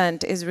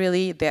 80% is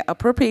really the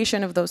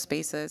appropriation of those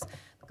spaces,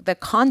 the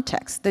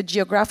context, the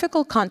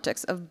geographical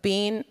context of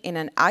being in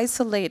an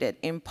isolated,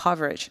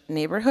 impoverished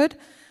neighborhood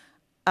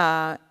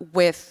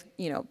with,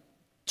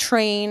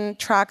 train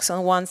tracks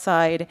on one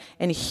side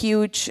and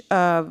huge,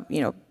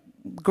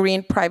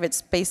 green private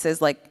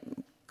spaces like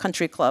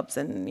country clubs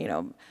and,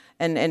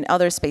 and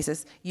other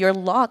spaces. You're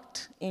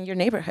locked in your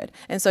neighborhood.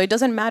 And so it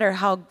doesn't matter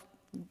how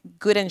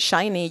good and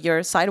shiny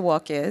your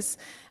sidewalk is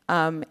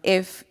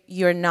if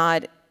you're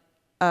not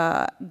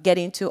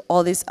getting to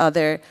all these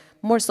other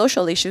more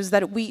social issues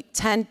that we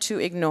tend to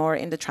ignore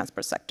in the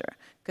transport sector,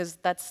 because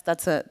that's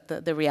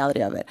the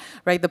reality of it,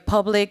 right?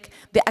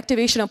 The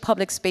activation of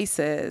public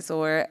spaces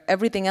or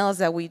everything else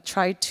that we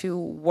try to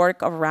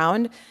work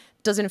around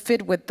doesn't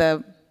fit with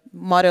the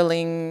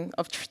modeling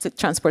of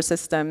transport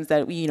systems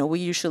that we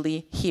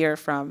usually hear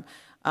from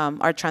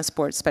our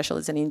transport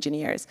specialists and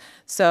engineers.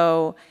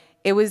 So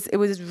it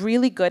was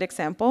really good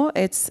example.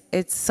 It's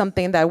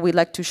something that we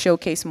like to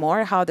showcase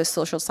more, how the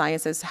social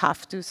sciences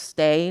have to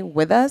stay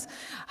with us,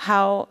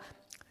 how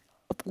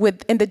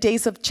in the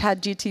days of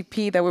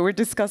ChatGTP that we were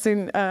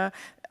discussing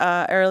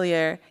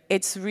earlier,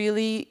 it's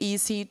really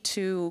easy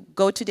to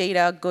go to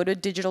data, go to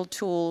digital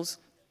tools,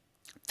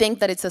 think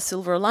that it's a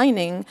silver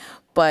lining,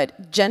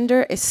 but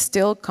gender is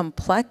still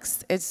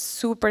complex. It's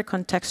super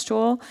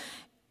contextual.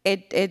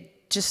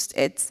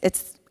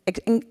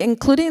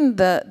 Including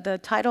the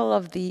title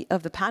of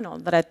the panel,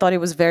 that I thought it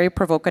was very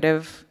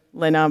provocative.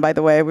 Lena, by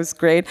the way, it was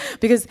great,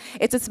 because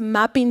it's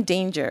mapping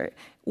danger.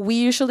 We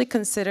usually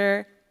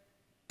consider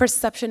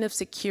perception of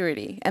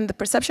security, and the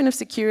perception of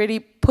security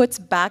puts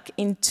back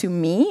into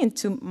me,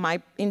 into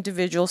my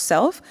individual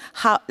self,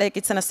 how, like,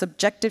 it's a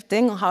subjective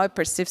thing on how I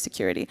perceive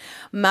security.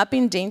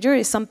 Mapping danger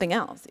is something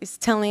else. It's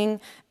telling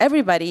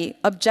everybody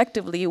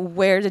objectively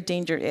where the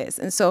danger is.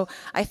 And so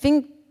I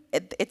think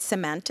it's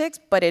semantics,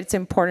 but it's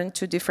important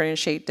to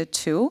differentiate the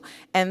two,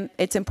 and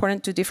it's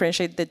important to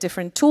differentiate the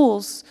different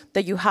tools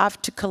that you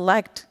have to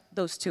collect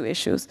those two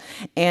issues.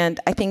 And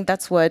I think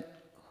that's what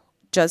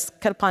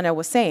just Kalpana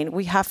was saying.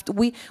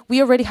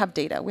 We already have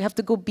data. We have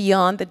to go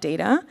beyond the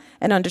data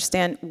and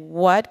understand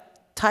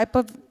what type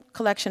of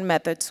collection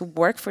methods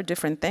work for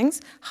different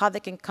things, how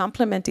they can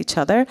complement each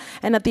other,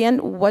 and at the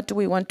end, what do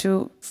we want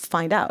to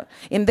find out?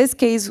 In this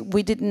case,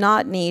 we did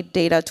not need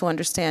data to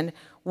understand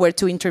where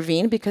to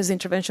intervene, because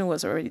intervention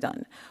was already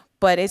done.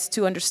 But it's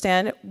to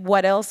understand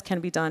what else can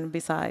be done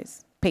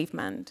besides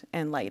pavement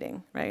and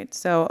lighting, right?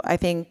 So I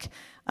think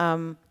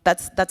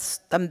that's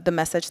the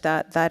message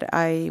that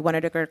I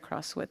wanted to get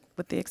across with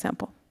the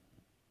example.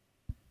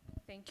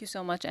 Thank you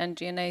so much,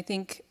 Angie. And I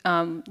think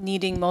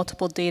needing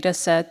multiple data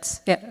sets.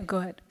 Yeah, go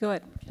ahead. Go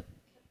ahead,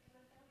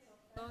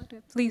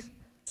 please.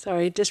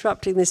 Sorry,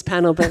 disrupting this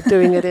panel, but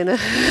doing it in a...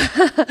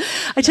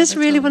 I just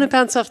really want to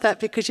bounce off that,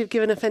 because you've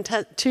given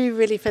two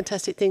really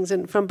fantastic things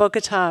from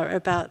Bogota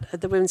about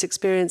the women's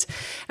experience.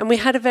 And we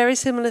had a very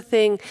similar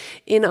thing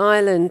in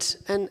Ireland.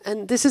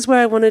 And this is where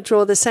I want to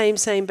draw the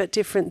same but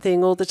different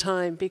thing all the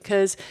time,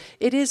 because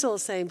it is all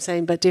same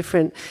but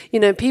different.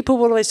 People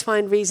will always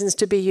find reasons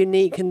to be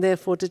unique and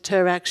therefore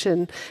deter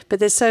action. But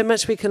there's so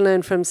much we can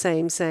learn from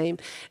same.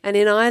 And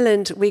in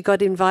Ireland, we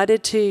got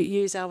invited to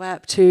use our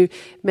app to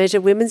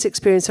measure women's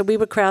experience. So we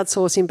were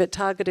crowdsourcing, but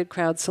targeted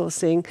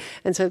crowdsourcing,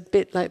 and so a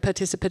bit like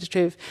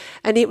participative.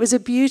 And it was a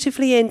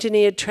beautifully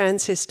engineered tram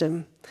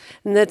system.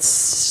 And that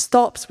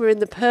stops were in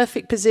the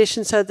perfect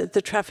position so that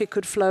the traffic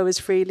could flow as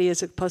freely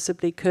as it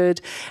possibly could.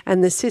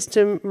 And the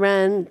system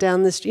ran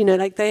down the street,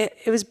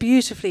 it was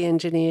beautifully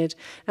engineered.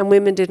 And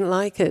women didn't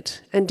like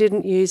it and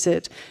didn't use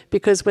it,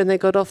 because when they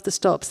got off the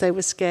stops, they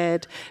were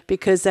scared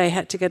because they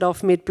had to get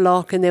off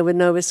mid-block and there were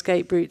no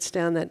escape routes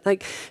down that.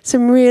 Like,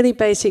 some really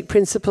basic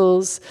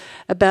principles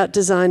about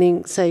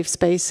designing safe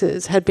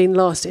spaces had been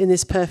lost in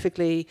this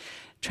perfectly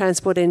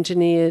transport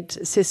engineered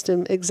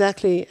system,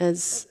 exactly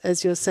as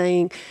you're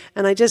saying.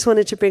 And I just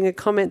wanted to bring a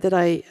comment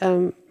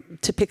that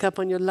to pick up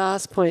on your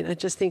last point, I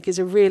just think is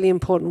a really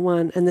important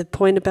one. And the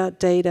point about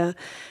data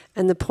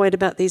and the point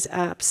about these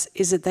apps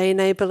is that they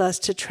enable us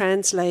to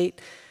translate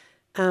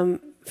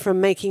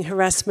from making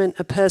harassment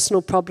a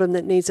personal problem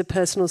that needs a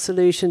personal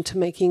solution to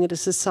making it a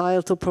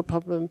societal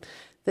problem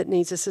that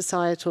needs a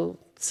societal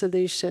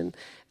solution.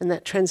 And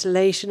that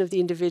translation of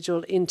the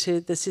individual into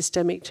the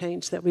systemic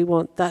change that we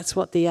want, that's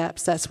what the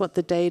apps, that's what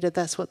the data,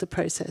 that's what the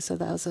process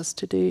allows us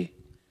to do.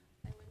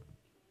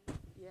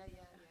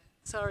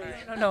 Sorry.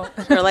 No.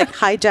 We're like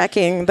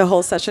hijacking the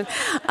whole session.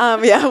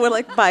 Yeah, we're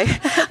like, bye.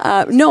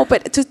 No,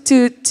 but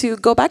to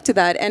go back to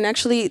that, and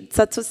actually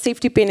that's what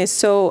safety pin is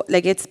so,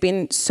 like, it's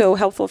been so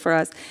helpful for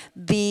us.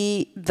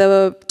 The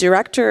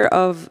director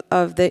of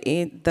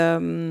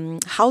the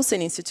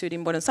Housing Institute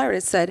in Buenos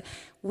Aires said,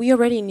 we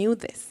already knew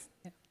this,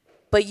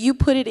 but you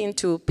put it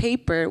into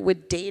paper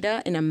with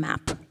data and a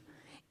map.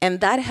 And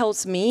that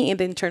helps me in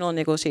the internal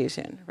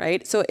negotiation,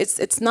 right? So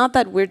it's not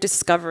that we're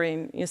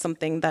discovering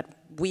something that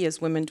we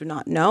as women do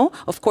not know.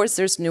 Of course,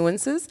 there's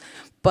nuances,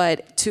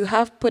 but to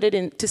have put it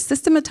in, to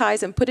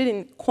systematize and put it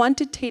in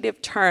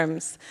quantitative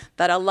terms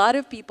that a lot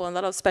of people and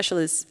a lot of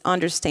specialists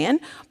understand,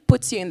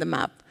 puts you in the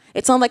map.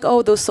 It's not like,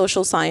 oh, those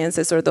social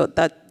sciences or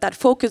that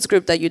focus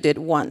group that you did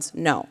once.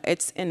 No,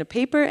 it's in a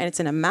paper and it's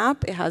in a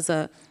map. It has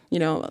a, you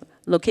know,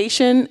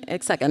 location,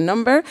 it's like a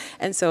number.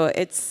 And so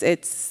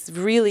it's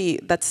really,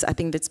 I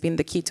think that's been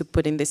the key to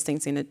putting these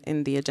things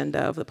in the agenda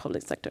of the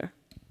public sector.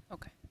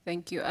 Okay,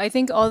 thank you. I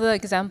think all the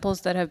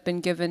examples that have been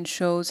given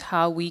shows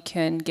how we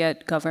can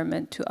get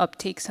government to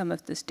uptake some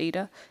of this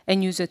data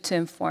and use it to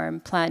inform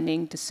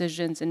planning,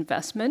 decisions,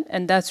 investment.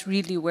 And that's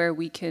really where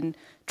we can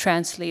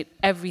translate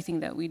everything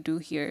that we do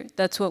here.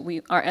 That's what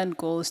our end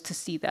goal is, to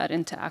see that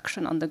into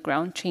action on the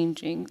ground,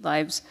 changing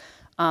lives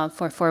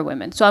for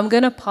women. So I'm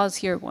going to pause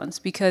here once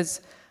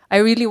because I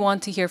really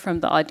want to hear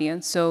from the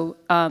audience. So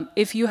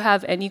if you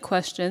have any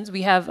questions,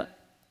 we have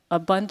a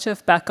bunch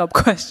of backup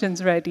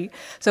questions ready,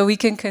 so we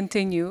can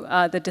continue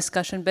the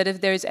discussion. But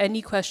if there's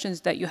any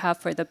questions that you have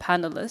for the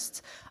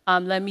panelists,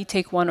 let me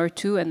take one or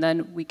two, and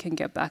then we can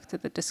get back to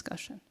the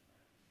discussion.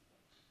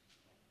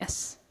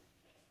 Yes.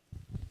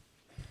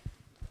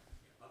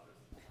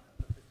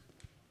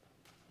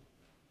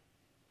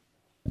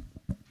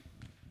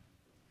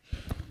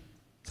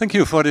 Thank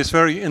you for this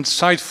very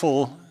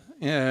insightful,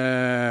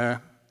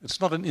 it's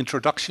not an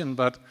introduction,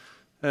 but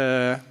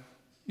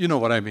you know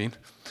what I mean.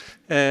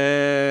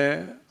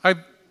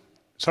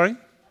 Sorry?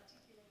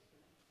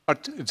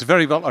 It's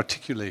very well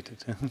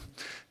articulated.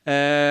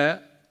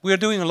 We are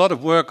doing a lot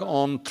of work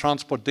on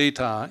transport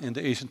data in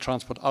the Asian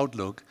Transport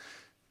Outlook.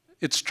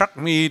 It struck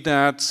me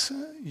that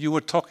you were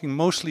talking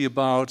mostly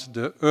about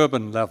the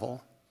urban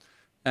level,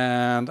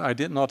 and I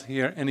did not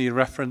hear any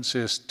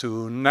references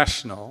to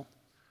national.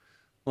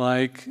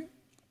 Like,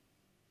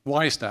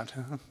 why is that?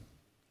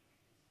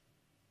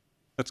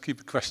 Let's keep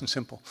the question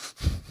simple.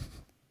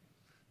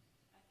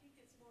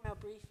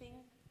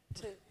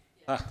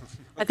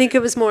 I think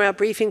it was more our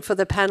briefing for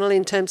the panel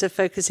in terms of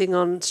focusing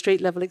on street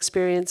level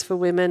experience for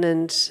women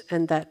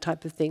and that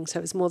type of thing. So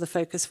it was more the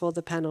focus for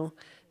the panel.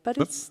 But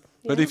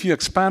if you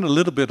expand a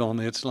little bit on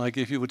it, like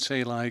if you would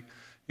say, like,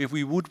 if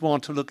we would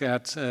want to look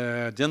at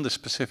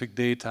gender-specific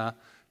data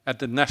at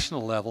the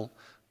national level,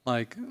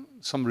 like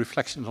some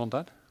reflections on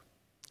that?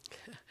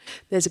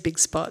 There's a big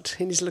spot,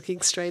 and he's looking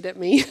straight at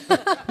me.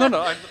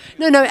 No,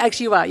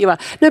 actually you are.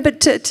 No,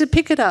 but to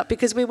pick it up,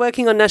 because we're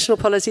working on national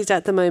policies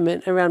at the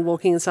moment around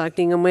walking and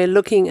cycling, and we're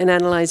looking and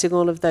analysing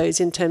all of those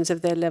in terms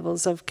of their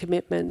levels of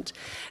commitment.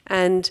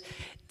 And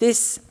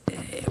this,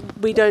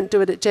 we don't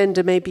do it at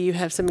gender. Maybe you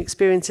have some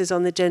experiences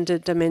on the gender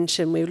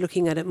dimension. We're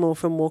looking at it more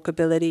from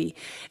walkability.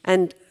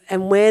 And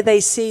where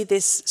they see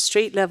this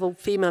street level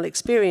female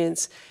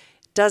experience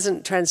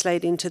doesn't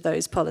translate into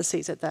those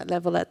policies at that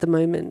level at the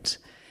moment.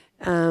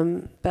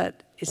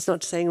 But it's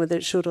not saying whether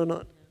it should or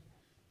not.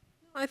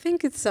 I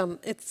think it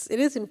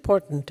is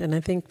important, and I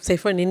think, say,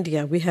 for in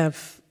India, we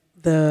have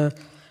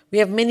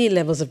many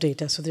levels of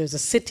data. So there's a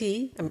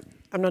city.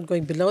 I'm not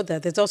going below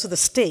that. There's also the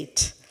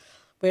state,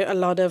 where a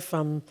lot of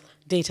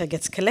data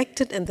gets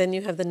collected, and then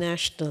you have the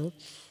national,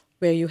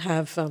 where you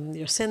have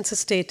your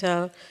census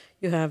data,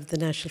 you have the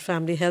National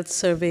Family Health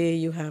Survey,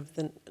 you have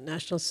the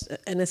national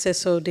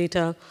NSSO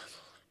data,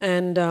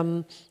 and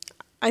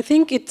I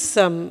think it's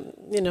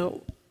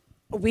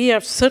we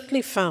have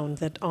certainly found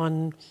that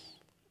on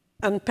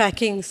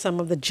unpacking some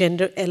of the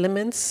gender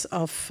elements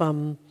of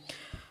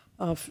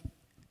a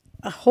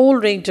whole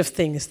range of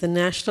things, the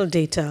national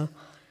data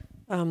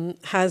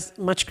has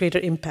much greater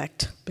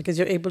impact because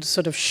you're able to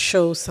sort of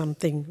show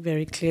something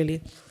very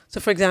clearly. So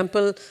for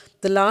example,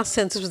 the last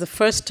census was the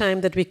first time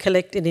that we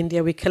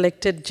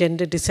collected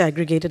gender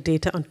disaggregated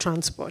data on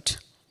transport.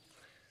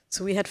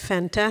 So we had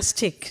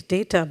fantastic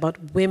data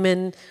about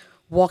women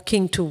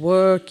walking to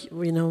work,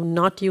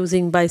 not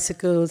using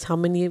bicycles,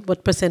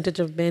 what percentage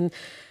of men.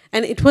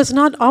 And it was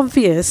not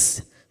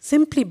obvious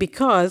simply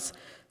because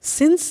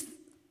since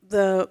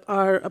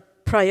our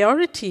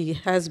priority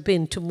has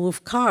been to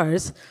move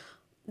cars,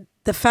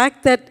 the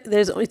fact that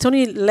it's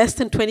only less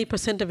than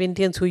 20% of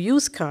Indians who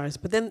use cars,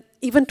 but then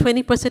even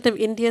 20% of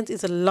Indians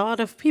is a lot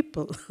of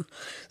people.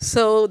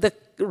 So the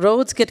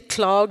roads get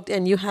clogged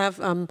and you have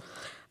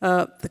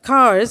the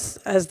cars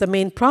as the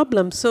main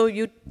problem. So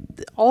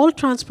all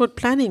transport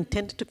planning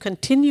tended to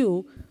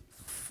continue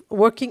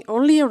working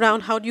only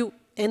around how do you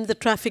end the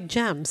traffic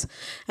jams.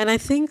 And I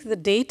think the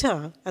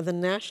data at the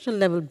national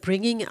level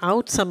bringing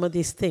out some of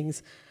these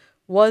things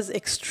was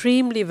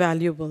extremely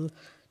valuable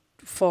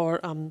for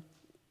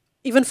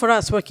even for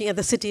us working at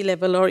the city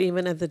level or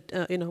even at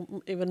the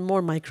even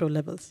more micro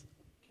levels.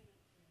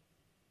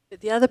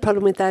 But the other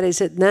problem with that is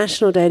that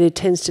national data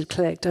tends to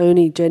collect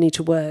only journey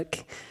to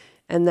work,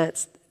 and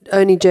that's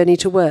only journey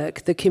to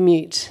work, the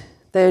commute.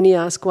 They only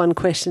ask one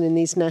question in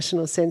these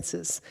national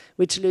census,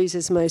 which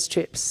loses most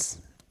trips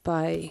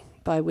by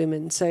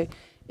women. So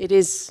it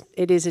is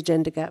a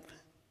gender gap.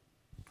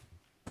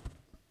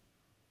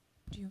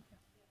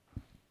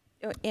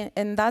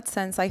 In that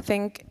sense, I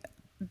think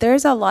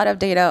there's a lot of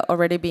data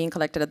already being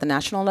collected at the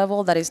national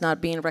level that is not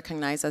being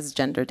recognized as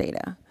gender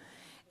data.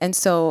 And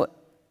so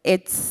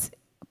it's,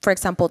 for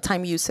example,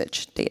 time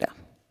usage data.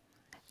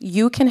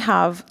 You can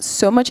have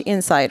so much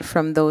insight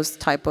from those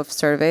type of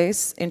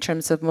surveys in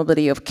terms of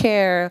mobility of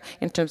care,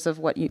 in terms of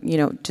what you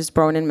know, just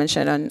Bronwen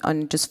mentioned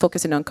on just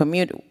focusing on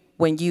commute.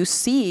 When you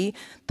see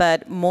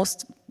that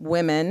most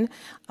women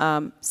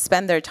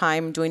spend their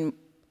time doing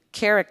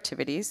care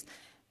activities,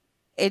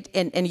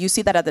 and you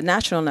see that at the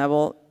national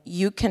level,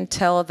 you can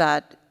tell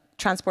that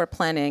transport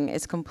planning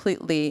is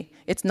completely,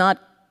 it's not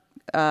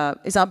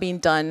being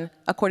done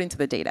according to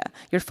the data.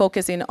 You're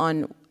focusing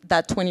on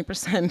that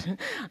 20%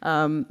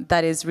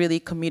 that is really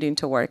commuting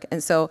to work.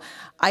 And so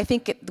I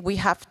think we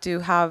have to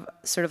have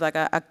sort of like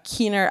a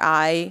keener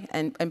eye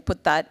and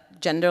put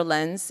that gender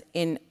lens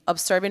in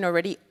observing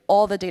already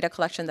all the data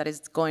collection that is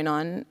going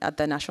on at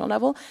the national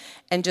level,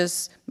 and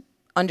just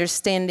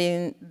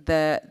understanding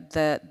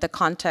the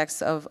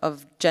context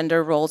of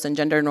gender roles and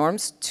gender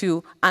norms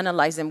to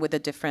analyze them with a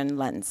different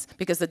lens,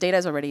 because the data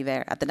is already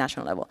there at the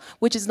national level,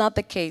 which is not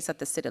the case at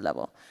the city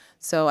level.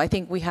 So I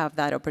think we have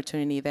that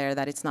opportunity there,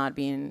 that it's not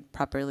being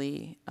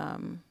properly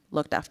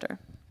looked after.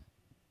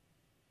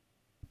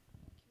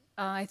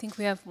 I think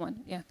we have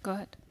one. Yeah, go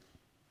ahead.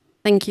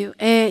 Thank you.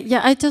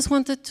 Yeah, I just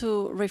wanted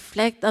to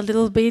reflect a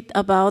little bit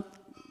about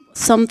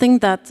something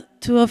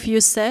that two of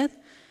you said,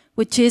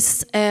 which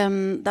is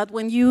that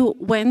when you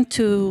went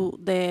to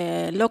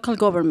the local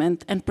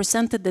government and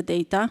presented the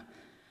data,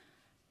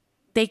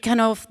 they kind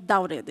of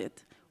doubted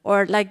it.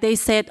 Or like they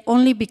said,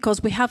 only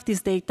because we have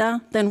this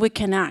data, then we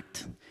can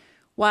act.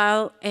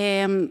 While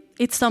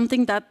it's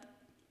something that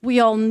we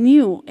all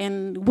knew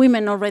and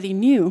women already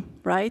knew,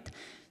 right?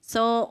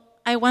 So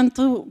I want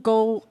to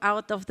go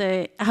out of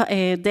the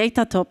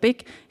data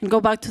topic and go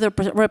back to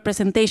the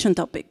representation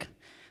topic.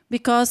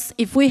 Because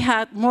if we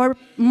had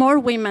more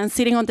women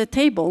sitting on the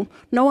table,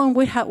 no one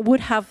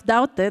would have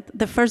doubted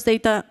the first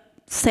data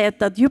set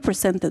that you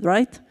presented,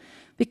 right?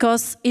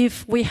 Because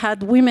if we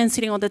had women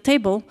sitting on the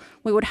table,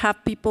 we would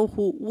have people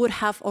who would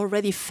have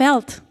already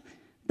felt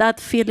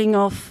that feeling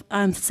of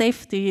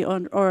unsafety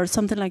or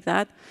something like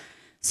that.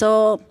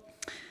 So,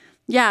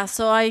 yeah,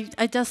 so I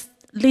just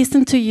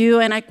listened to you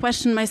and I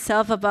questioned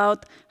myself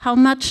about how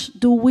much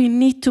do we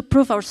need to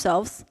prove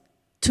ourselves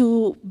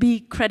to be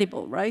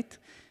credible, right?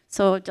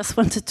 So just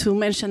wanted to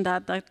mention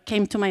that. That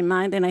came to my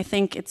mind, and I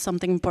think it's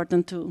something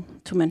important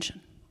to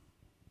mention.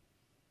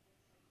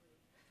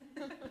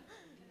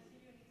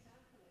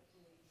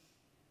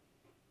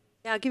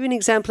 Yeah, I'll give you an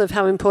example of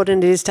how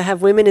important it is to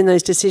have women in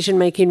those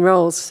decision-making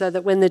roles, so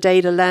that when the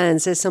data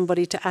lands, there's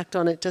somebody to act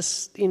on it,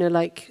 just, you know,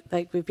 like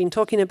we've been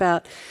talking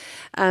about.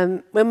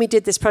 When we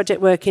did this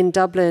project work in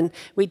Dublin,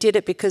 we did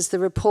it because the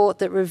report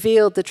that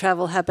revealed the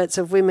travel habits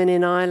of women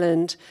in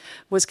Ireland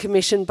was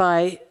commissioned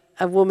by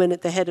a woman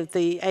at the head of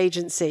the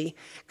agency,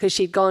 because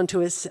she'd gone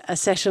to a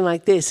session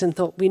like this and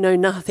thought, we know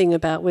nothing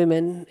about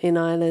women in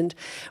Ireland.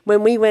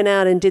 When we went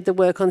out and did the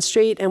work on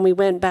street, and we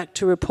went back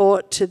to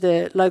report to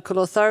the local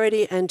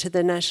authority and to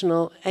the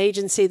national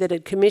agency that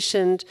had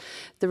commissioned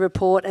the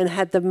report and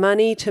had the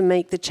money to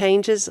make the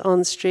changes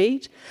on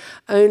street,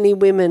 only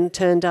women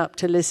turned up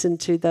to listen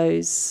to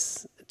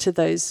those.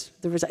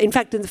 In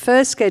fact, in the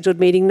first scheduled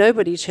meeting,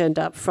 nobody turned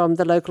up from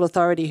the local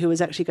authority who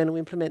was actually going to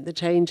implement the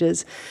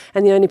changes,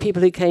 and the only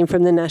people who came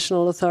from the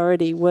national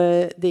authority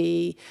were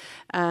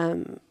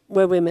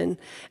women.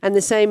 And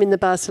the same in the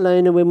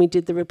Barcelona when we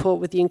did the report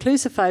with the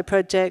Inclusify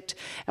project,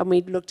 and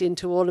we looked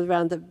into all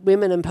around the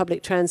women and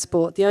public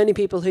transport. The only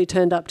people who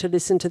turned up to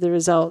listen to the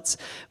results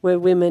were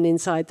women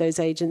inside those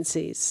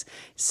agencies.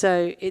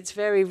 So it's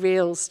very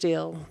real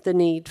still, the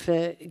need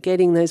for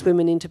getting those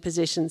women into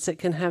positions that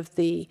can have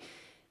the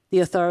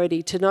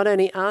authority to not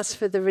only ask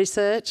for the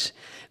research,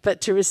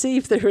 but to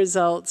receive the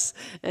results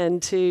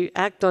and to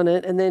act on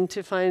it, and then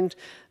to find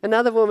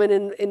another woman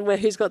in where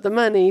who's got the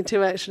money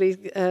to actually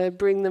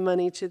bring the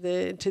money to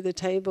the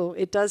table.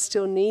 It does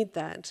still need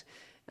that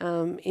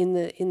in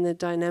the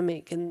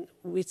dynamic, and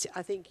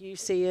I think you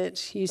see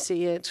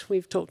it.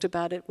 We've talked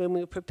about it when we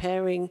were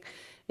preparing.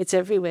 It's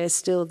everywhere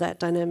still, that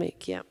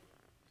dynamic. Yeah.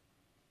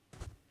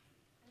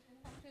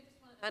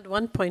 Add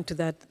one point to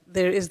that.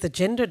 There is the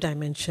gender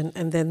dimension,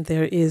 and then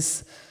there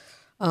is,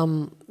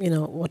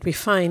 what we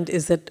find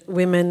is that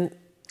women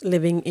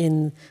living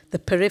in the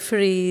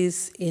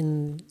peripheries,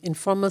 in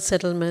informal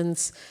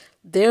settlements,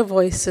 their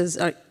voices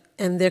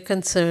and their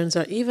concerns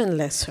are even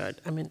less heard.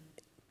 I mean,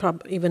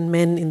 even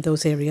men in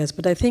those areas.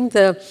 But I think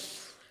the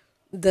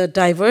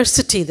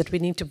diversity that we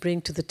need to bring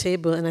to the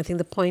table, and I think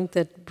the point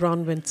that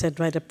Bronwen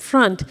said right up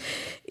front,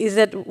 is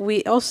that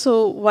we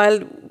also, while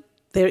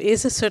there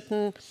is a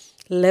certain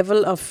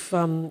level of,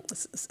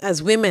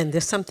 as women,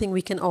 there's something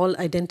we can all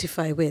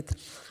identify with.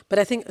 But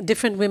I think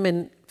different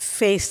women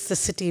face the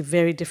city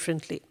very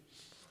differently.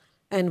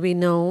 And we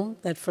know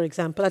that, for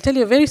example, I'll tell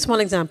you a very small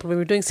example. We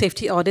were doing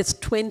safety audits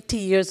 20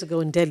 years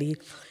ago in Delhi.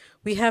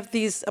 We have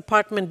these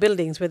apartment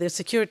buildings where there's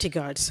security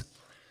guards.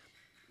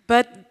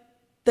 But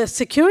the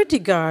security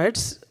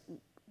guards,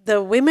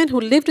 the women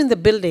who lived in the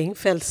building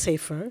felt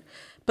safer,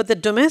 But the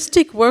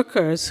domestic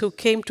workers who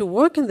came to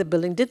work in the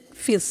building didn't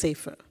feel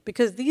safer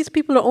because these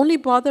people are only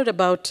bothered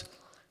about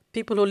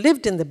people who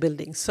lived in the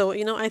building. So,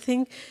 I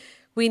think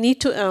we need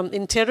to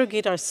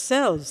interrogate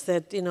ourselves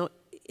that,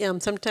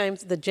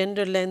 sometimes the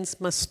gender lens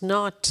must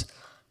not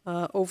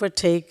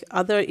overtake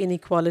other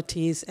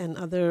inequalities and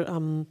other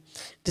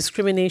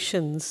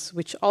discriminations,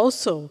 which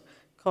also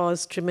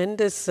cause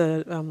tremendous,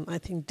 I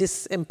think,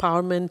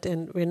 disempowerment,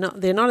 and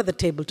they're not at the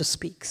table to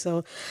speak.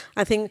 So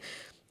I think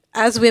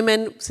as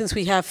women, since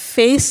we have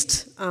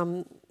faced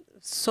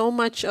so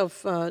much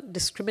of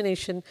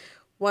discrimination,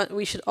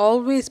 we should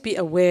always be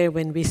aware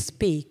when we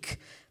speak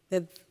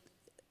that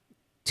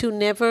to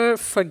never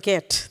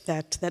forget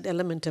that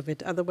element of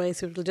it.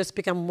 Otherwise, it will just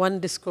become one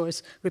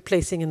discourse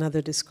replacing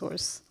another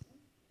discourse.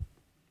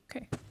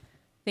 Okay,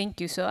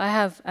 thank you. So I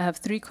have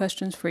 3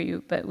 questions for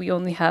you, but we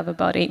only have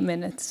about 8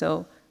 minutes,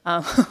 so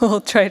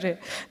we'll try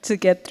to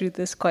get through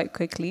this quite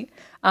quickly.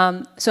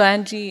 So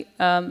Angie,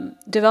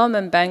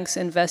 development banks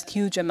invest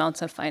huge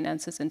amounts of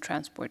finances in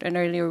transport. And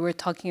earlier we were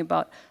talking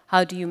about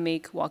how do you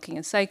make walking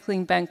and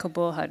cycling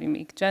bankable? How do you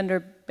make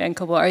gender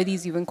bankable? Are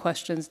these even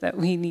questions that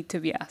we need to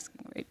be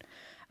asking, right?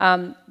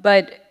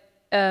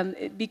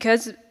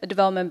 Because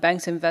development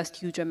banks invest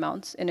huge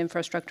amounts in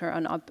infrastructure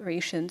and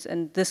operations,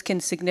 and this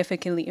can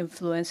significantly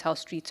influence how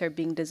streets are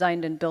being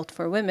designed and built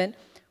for women,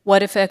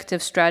 what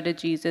effective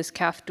strategies is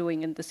CAF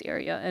doing in this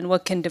area, and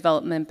what can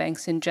development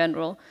banks in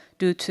general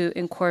do to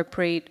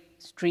incorporate,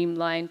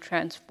 streamline,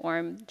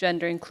 transform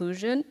gender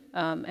inclusion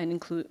and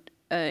include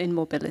in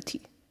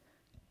mobility?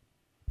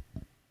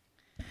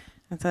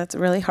 That's a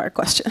really hard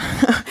question.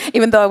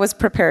 Even though I was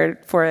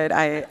prepared for it,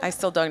 I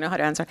still don't know how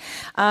to answer.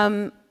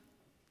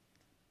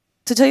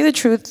 To tell you the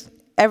truth,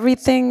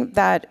 everything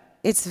that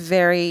it's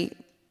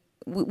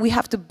we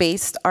have to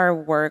base our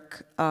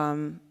work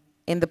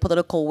in the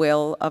political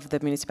will of the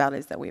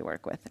municipalities that we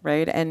work with,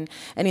 right? And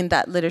in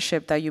that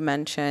leadership that you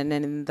mentioned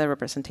and in the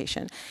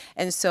representation.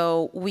 And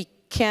so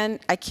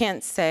I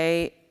can't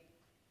say,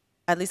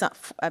 at least not,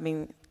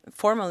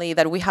 formally,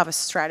 that we have a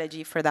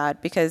strategy for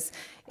that because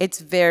it's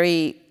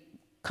very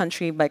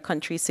country by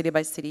country, city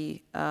by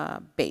city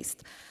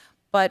based.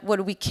 But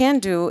what we can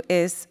do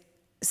is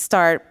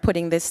start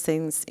putting these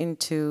things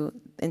into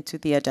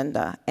the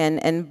agenda,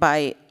 and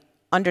by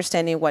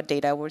understanding what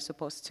data we're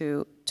supposed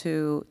to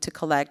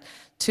collect,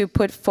 to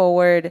put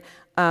forward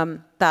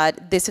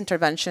that these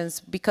interventions,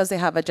 because they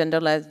have a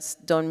gender lens,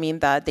 don't mean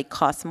that they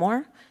cost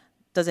more,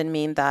 doesn't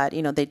mean that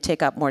they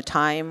take up more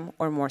time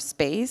or more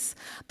space.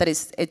 That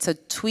it's a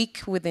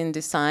tweak within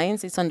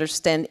designs.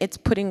 It's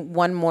putting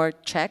one more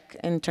check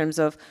in terms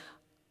of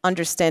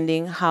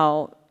understanding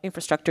how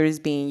infrastructure is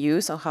being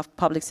used or how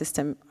public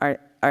systems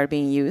are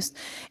being used.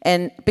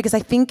 And because I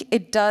think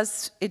it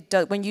does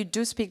when you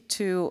do speak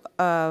to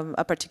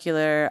a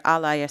particular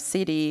ally, a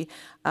city,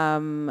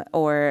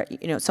 or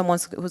someone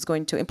who's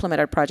going to implement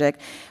our project,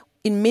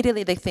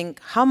 immediately they think,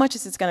 how much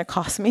is this going to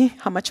cost me?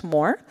 How much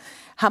more?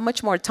 How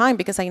much more time?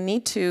 Because I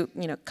need to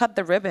cut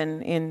the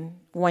ribbon in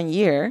 1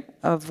 year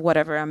of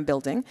whatever I'm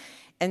building.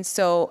 And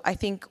so I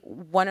think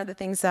one of the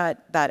things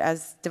that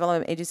as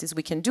development agencies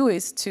we can do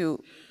is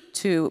to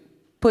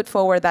put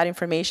forward that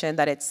information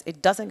that it's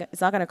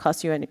not going to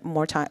cost you any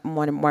more time,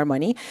 more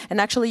money,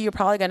 and actually you're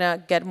probably going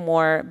to get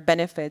more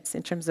benefits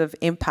in terms of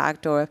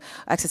impact or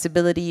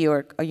accessibility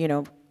or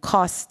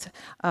cost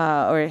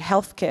or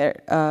healthcare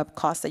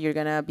costs that you're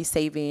going to be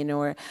saving.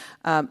 Or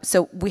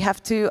so we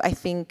have to, I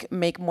think,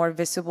 make more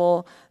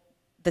visible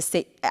the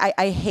state.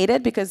 I hate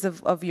it because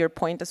of your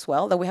point as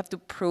well, that we have to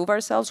prove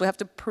ourselves. We have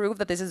to prove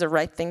that this is the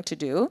right thing to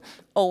do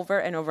over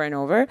and over and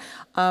over.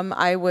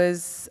 I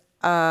was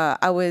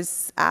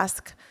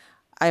asked,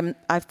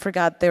 I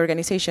forgot the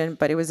organization,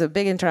 but it was a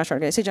big international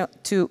organization,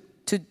 to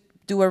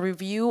do a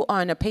review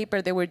on a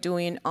paper they were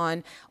doing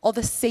on all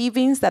the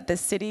savings that the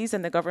cities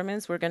and the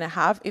governments were going to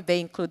have if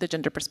they include the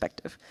gender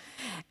perspective.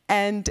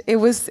 And it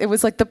was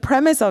like the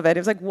premise of it. It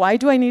was like, why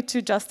do I need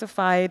to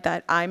justify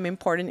that I'm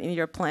important in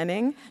your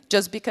planning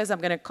just because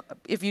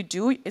if you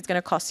do, it's going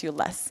to cost you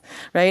less,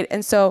 right?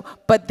 And so,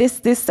 but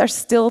these are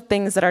still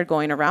things that are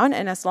going around,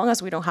 and as long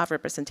as we don't have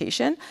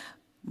representation,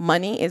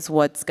 money is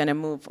what's going to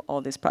move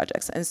all these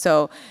projects. And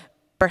so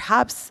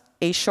perhaps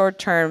a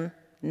short-term,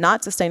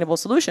 not sustainable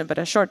solution, but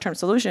a short-term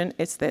solution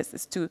is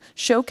to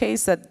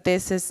showcase that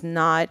this is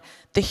not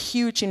the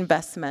huge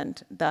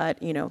investment that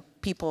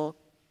people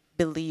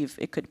believe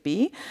it could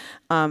be.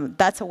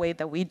 That's a way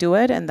that we do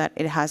it, and that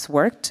it has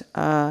worked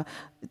to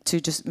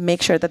just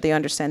make sure that they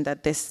understand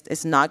that this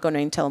is not going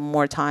to entail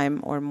more time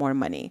or more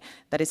money.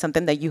 That is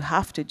something that you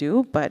have to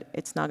do, but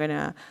it's not going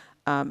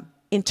to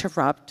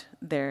interrupt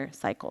their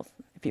cycles,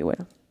 if you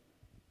will.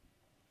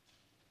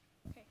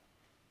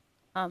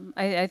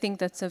 I think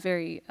that's a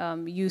very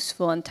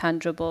useful and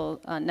tangible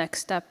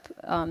next step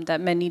that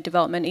many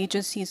development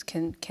agencies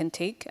can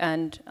take,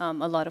 and a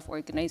lot of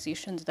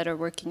organizations that are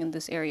working in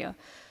this area.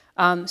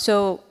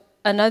 So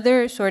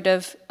another sort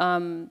of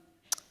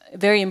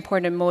very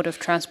important mode of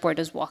transport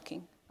is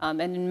walking.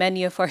 And in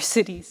many of our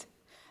cities,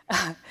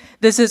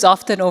 this is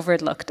often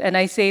overlooked. And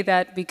I say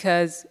that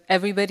because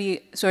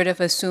everybody sort of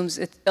assumes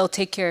it'll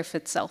take care of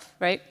itself,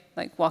 right?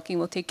 Like walking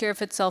will take care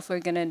of itself, we're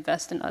going to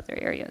invest in other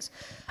areas.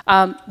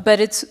 But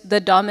it's the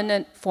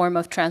dominant form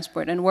of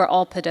transport, and we're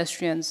all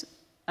pedestrians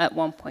at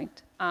one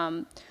point.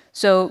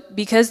 So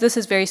because this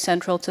is very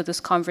central to this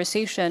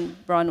conversation,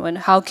 Bronwen,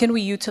 how can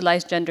we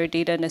utilize gender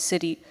data in a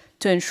city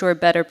to ensure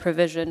better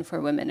provision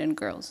for women and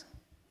girls?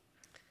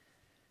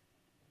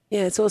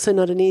 Yeah, it's also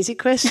not an easy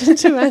question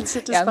to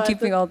answer. Yeah, I'm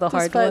keeping all the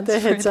hard ones. The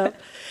heads up.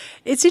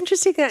 It's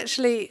interesting,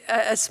 actually,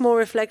 a small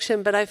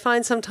reflection, but I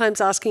find sometimes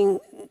asking,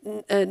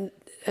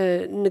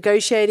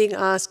 negotiating,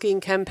 asking,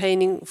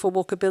 campaigning for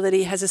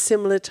walkability has a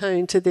similar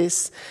tone to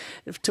this,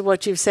 to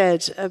what you've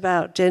said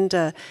about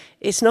gender.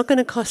 It's not going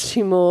to cost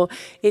you more.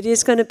 It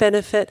is going to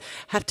benefit.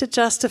 Have to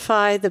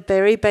justify the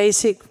very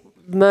basic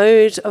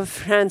mode of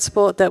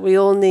transport that we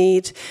all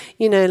need.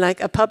 You know, like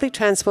a public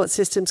transport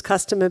system's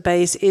customer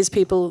base is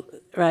people,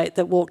 right,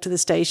 that walk to the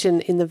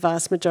station in the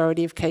vast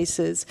majority of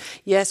cases.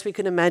 Yes, we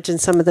can imagine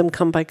some of them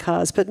come by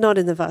cars, but not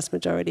in the vast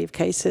majority of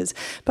cases.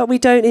 But we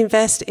don't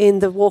invest in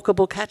the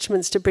walkable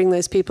catchments to bring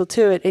those people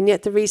to it. And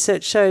yet the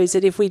research shows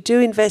that if we do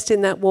invest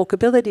in that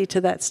walkability to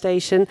that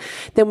station,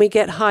 then we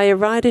get higher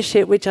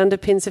ridership, which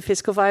underpins the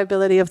fiscal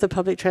viability of the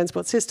public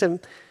transport system.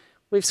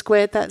 We've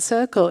squared that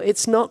circle.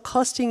 It's not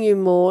costing you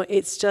more,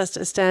 it's just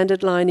a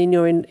standard line in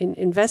your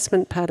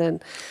investment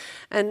pattern.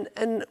 And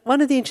one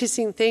of the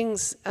interesting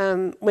things,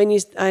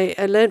 I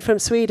learned from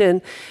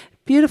Sweden,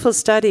 beautiful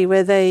study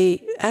where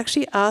they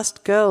actually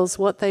asked girls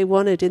what they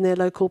wanted in their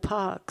local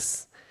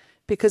parks,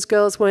 because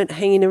girls weren't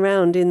hanging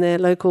around in their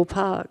local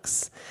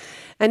parks.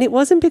 And it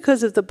wasn't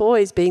because of the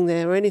boys being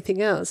there or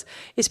anything else,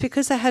 it's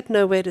because they had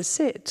nowhere to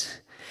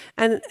sit.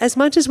 And as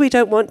much as we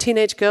don't want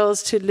teenage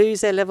girls to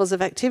lose their levels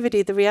of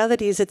activity, the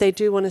reality is that they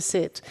do want to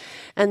sit.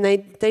 And they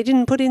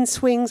didn't put in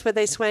swings where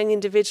they swang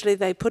individually,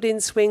 they put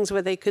in swings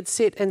where they could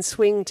sit and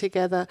swing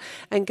together,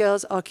 and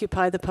girls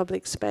occupy the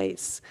public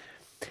space.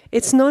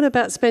 It's not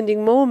about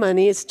spending more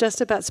money, it's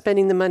just about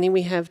spending the money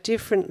we have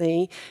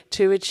differently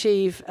to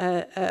achieve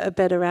a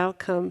better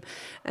outcome.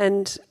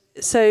 And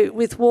so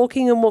with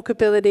walking and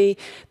walkability,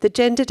 the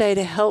gender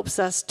data helps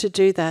us to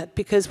do that,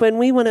 because when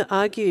we want to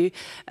argue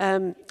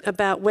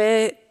about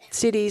where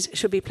cities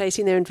should be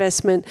placing their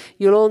investment,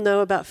 you'll all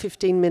know about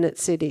 15-minute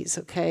cities,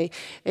 okay?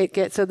 It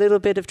gets a little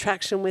bit of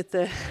traction with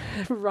the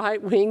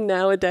right wing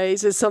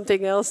nowadays as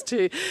something else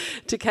to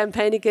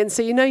campaign against,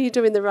 so you know you're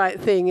doing the right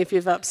thing if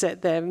you've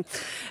upset them.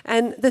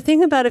 And the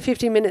thing about a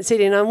 15-minute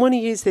city, and I want to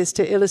use this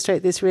to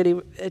illustrate this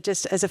really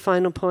just as a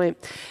final point,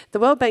 the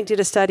World Bank did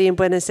a study in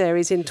Buenos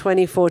Aires in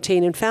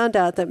 2014 and found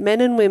out that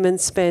men and women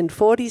spend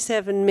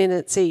 47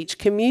 minutes each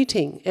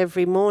commuting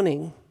every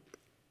morning.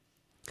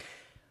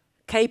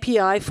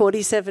 KPI,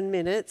 47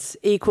 minutes,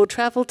 equal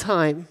travel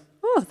time.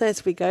 Oh, there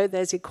we go,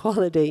 there's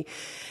equality.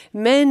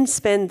 Men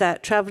spend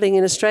that travelling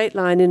in a straight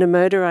line in a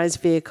motorised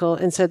vehicle,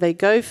 and so they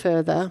go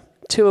further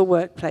to a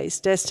workplace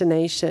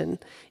destination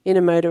in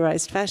a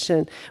motorised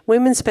fashion.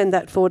 Women spend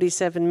that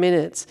 47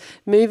 minutes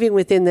moving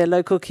within their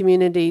local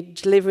community,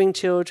 delivering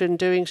children,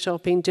 doing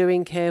shopping,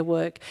 doing care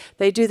work.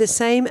 They do the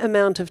same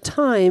amount of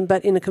time,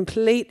 but in a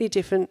completely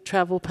different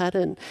travel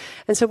pattern.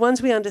 And so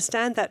once we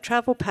understand that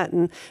travel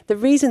pattern, the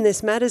reason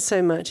this matters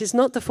so much is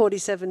not the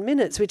 47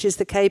 minutes, which is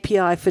the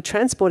KPI for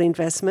transport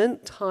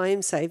investment,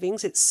 time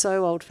savings. It's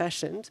so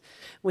old-fashioned.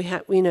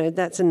 We know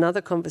that's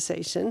another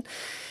conversation.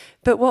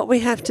 But what we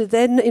have to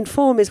then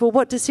inform is, well,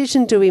 what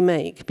decision do we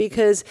make?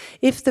 Because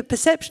if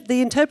the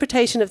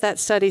interpretation of that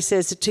study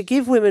says that to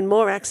give women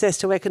more access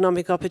to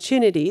economic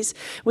opportunities,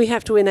 we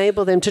have to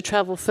enable them to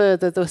travel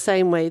further the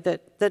same way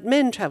that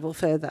men travel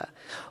further.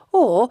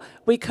 Or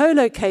we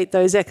co-locate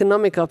those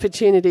economic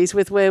opportunities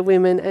with where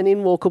women and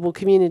in walkable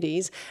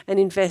communities and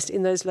invest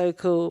in those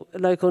local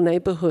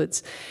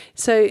neighbourhoods.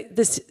 So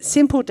this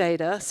simple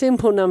data,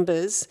 simple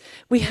numbers,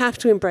 we have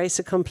to embrace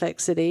the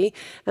complexity.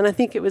 And I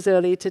think it was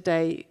earlier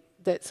today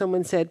that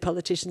someone said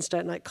politicians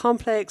don't like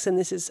complex, and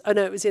this is, oh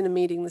no, it was in a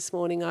meeting this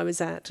morning I was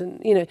at,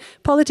 and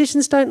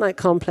politicians don't like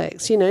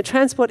complex.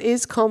 Transport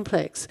is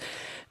complex.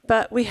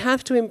 But we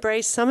have to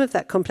embrace some of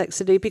that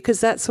complexity,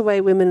 because that's the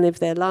way women live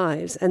their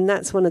lives, and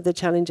that's one of the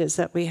challenges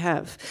that we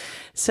have.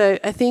 So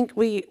I think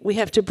we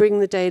have to bring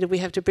the data, we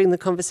have to bring the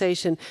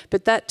conversation,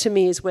 but that to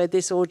me is where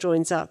this all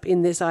joins up,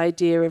 in this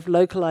idea of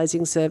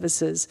localizing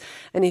services.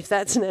 And if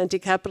that's an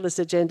anti-capitalist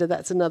agenda,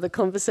 that's another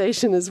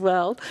conversation as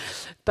well.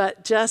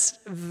 But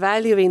just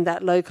valuing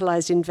that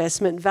localized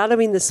investment,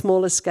 valuing the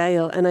smaller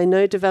scale. And I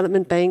know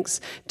development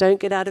banks don't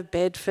get out of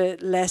bed for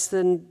less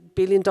than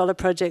billion-dollar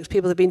projects.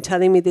 People have been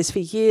telling me this for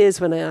years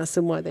when I ask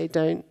them why they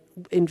don't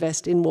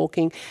invest in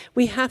walking.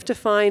 We have to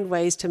find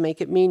ways to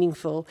make it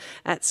meaningful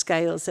at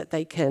scales that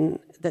they can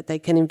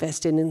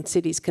invest in and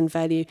cities can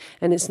value,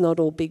 and it's not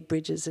all big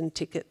bridges and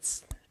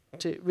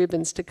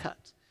ribbons to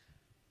cut.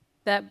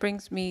 That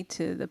brings me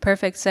to the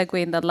perfect segue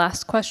in the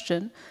last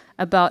question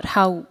about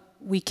how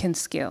we can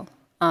scale.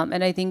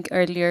 And I think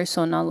earlier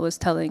Sonal was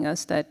telling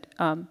us that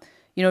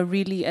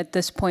really at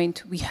this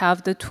point we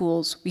have the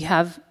tools, we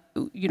have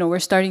we're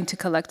starting to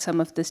collect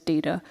some of this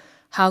data.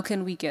 How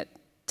can we get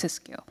to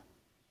scale?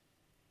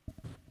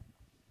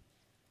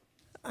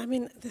 I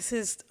mean, this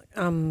is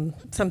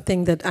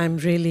something that I'm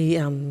really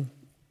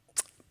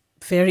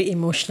very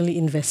emotionally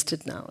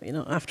invested now.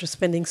 After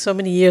spending so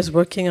many years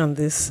working on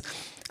this,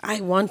 I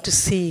want to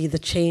see the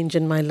change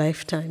in my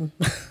lifetime.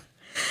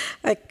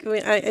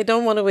 I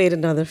don't want to wait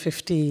another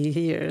 50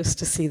 years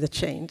to see the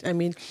change. I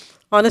mean,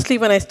 honestly,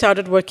 when I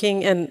started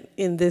working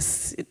in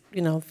this,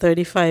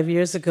 35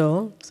 years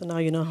ago, so now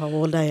you know how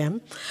old I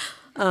am,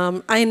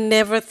 I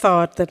never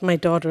thought that my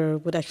daughter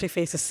would actually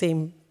face the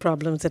same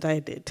problems that I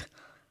did,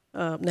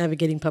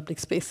 navigating public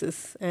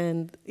spaces.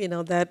 And,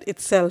 that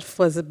itself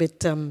was a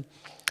bit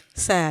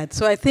sad.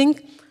 So I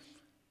think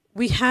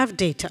we have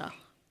data.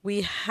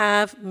 We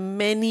have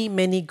many,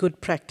 many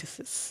good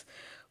practices.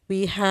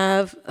 We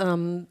have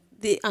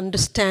the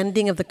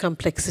understanding of the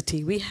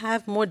complexity. We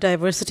have more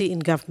diversity in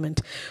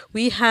government.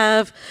 We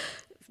have,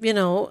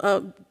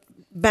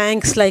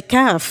 banks like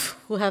CAF,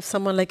 who have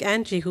someone like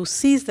Angie, who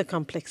sees the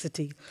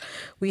complexity.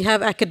 We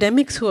have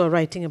academics who are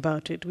writing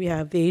about it. We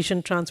have the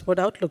Asian Transport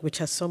Outlook, which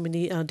has so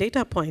many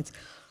data points.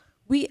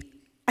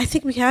 I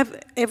think we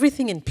have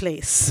everything in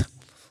place.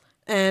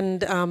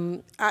 And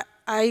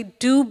I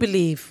do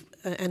believe,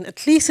 and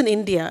at least in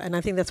India, and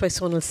I think that's why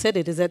Sonal said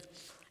it, is that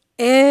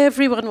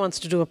everyone wants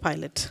to do a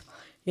pilot,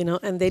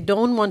 and they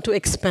don't want to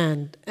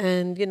expand.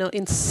 And,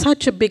 in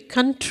such a big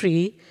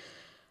country,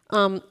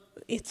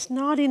 it's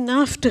not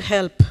enough to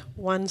help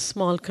one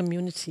small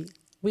community.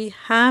 We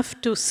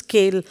have to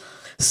scale.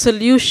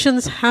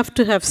 Solutions have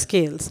to have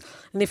scales.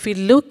 And if we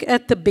look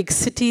at the big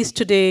cities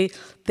today,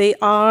 they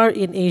are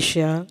in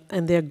Asia,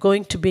 and they're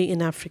going to be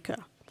in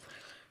Africa,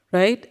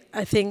 right?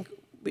 I think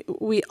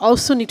we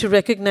also need to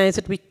recognize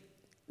that we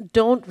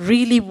don't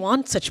really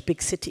want such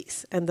big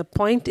cities. And the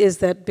point is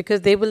that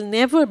because they will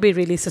never be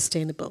really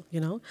sustainable,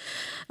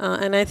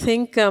 and I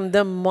think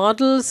the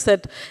models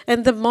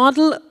the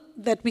model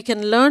that we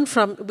can learn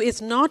from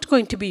is not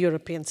going to be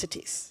European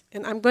cities.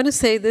 And I'm going to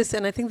say this,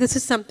 and I think this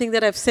is something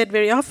that I've said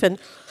very often,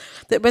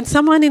 that when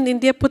someone in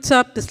India puts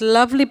up this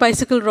lovely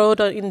bicycle road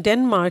or in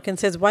Denmark and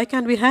says, why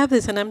can't we have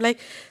this? And I'm like,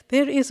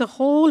 there is a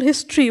whole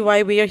history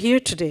why we are here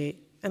today.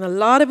 And a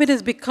lot of it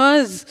is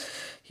because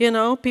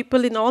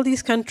people in all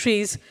these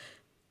countries,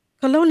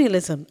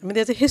 colonialism. I mean,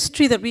 there's a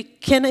history that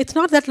it's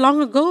not that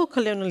long ago,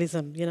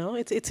 colonialism,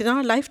 it's in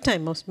our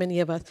lifetime, many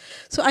of us.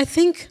 So I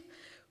think,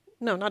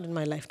 no, not in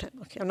my lifetime,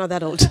 okay, I'm not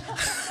that old.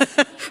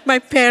 My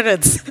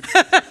parents.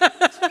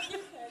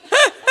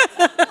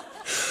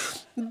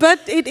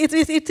 But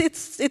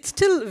it's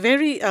still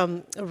very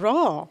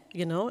raw,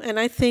 and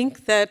I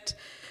think that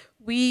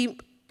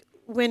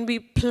when we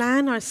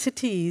plan our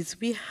cities,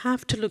 we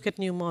have to look at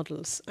new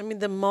models. I mean,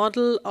 the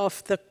model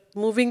of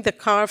moving the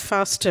car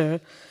faster,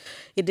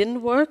 it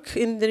didn't work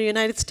in the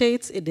United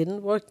States, it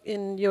didn't work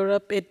in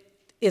Europe, it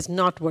is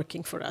not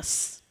working for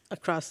us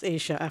across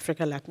Asia,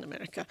 Africa, Latin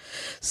America.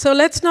 So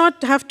let's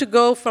not have to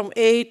go from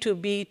A to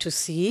B to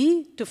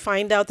C to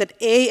find out that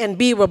A and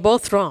B were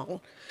both wrong.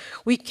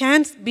 We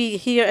can't be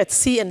here at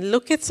C and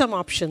look at some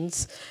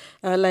options,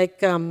 like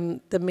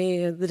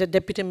the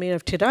deputy mayor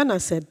of Tirana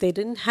said, they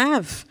didn't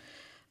have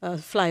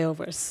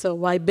flyovers, so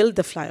why build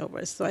the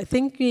flyovers? So I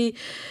think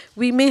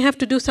we may have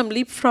to do some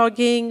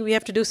leapfrogging, we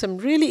have to do some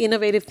really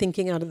innovative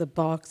thinking out of the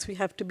box, we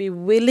have to be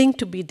willing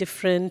to be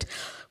different,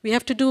 we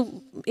have to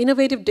do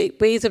innovative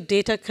ways of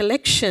data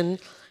collection,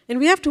 and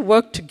we have to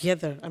work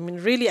together. I mean,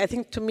 really, I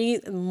think to me,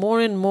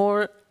 more and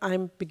more,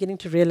 I'm beginning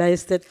to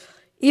realize that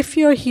if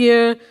you're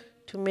here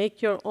to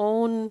make your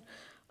own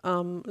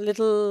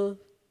little,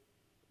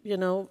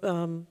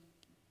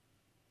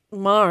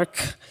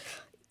 mark,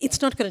 it's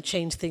not going to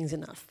change things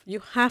enough. You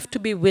have to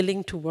be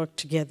willing to work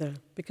together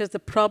because the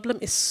problem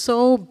is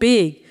so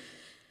big,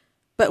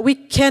 but we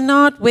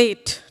cannot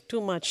wait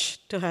too much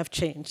to have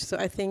change. So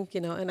I think,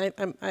 and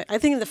I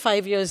think in the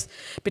 5 years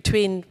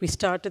between we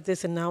started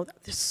this and now,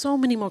 there's so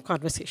many more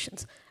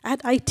conversations.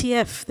 At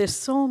ITF, there's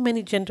so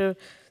many gender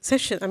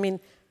sessions. I mean,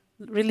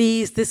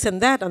 release this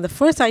and that. On the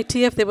first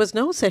ITF, there was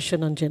no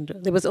session on gender.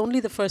 There was only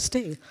the first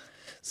day.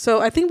 So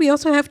I think we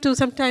also have to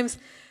sometimes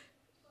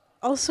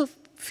also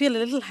feel a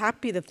little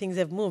happy that things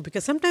have moved,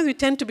 because sometimes we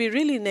tend to be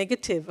really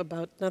negative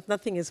about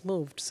nothing has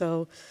moved.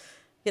 So,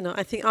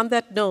 I think on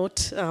that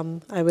note,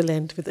 I will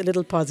end with a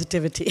little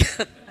positivity.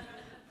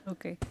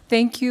 Okay.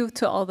 Thank you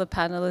to all the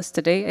panelists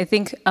today. I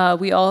think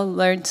we all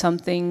learned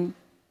something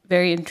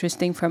very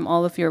interesting from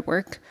all of your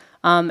work,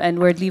 and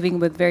we're leaving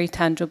with very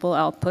tangible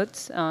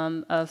outputs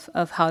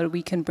of how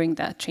we can bring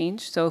that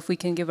change. So if we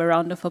can give a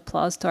round of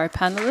applause to our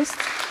panelists,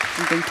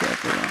 and thank you,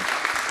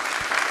 everyone.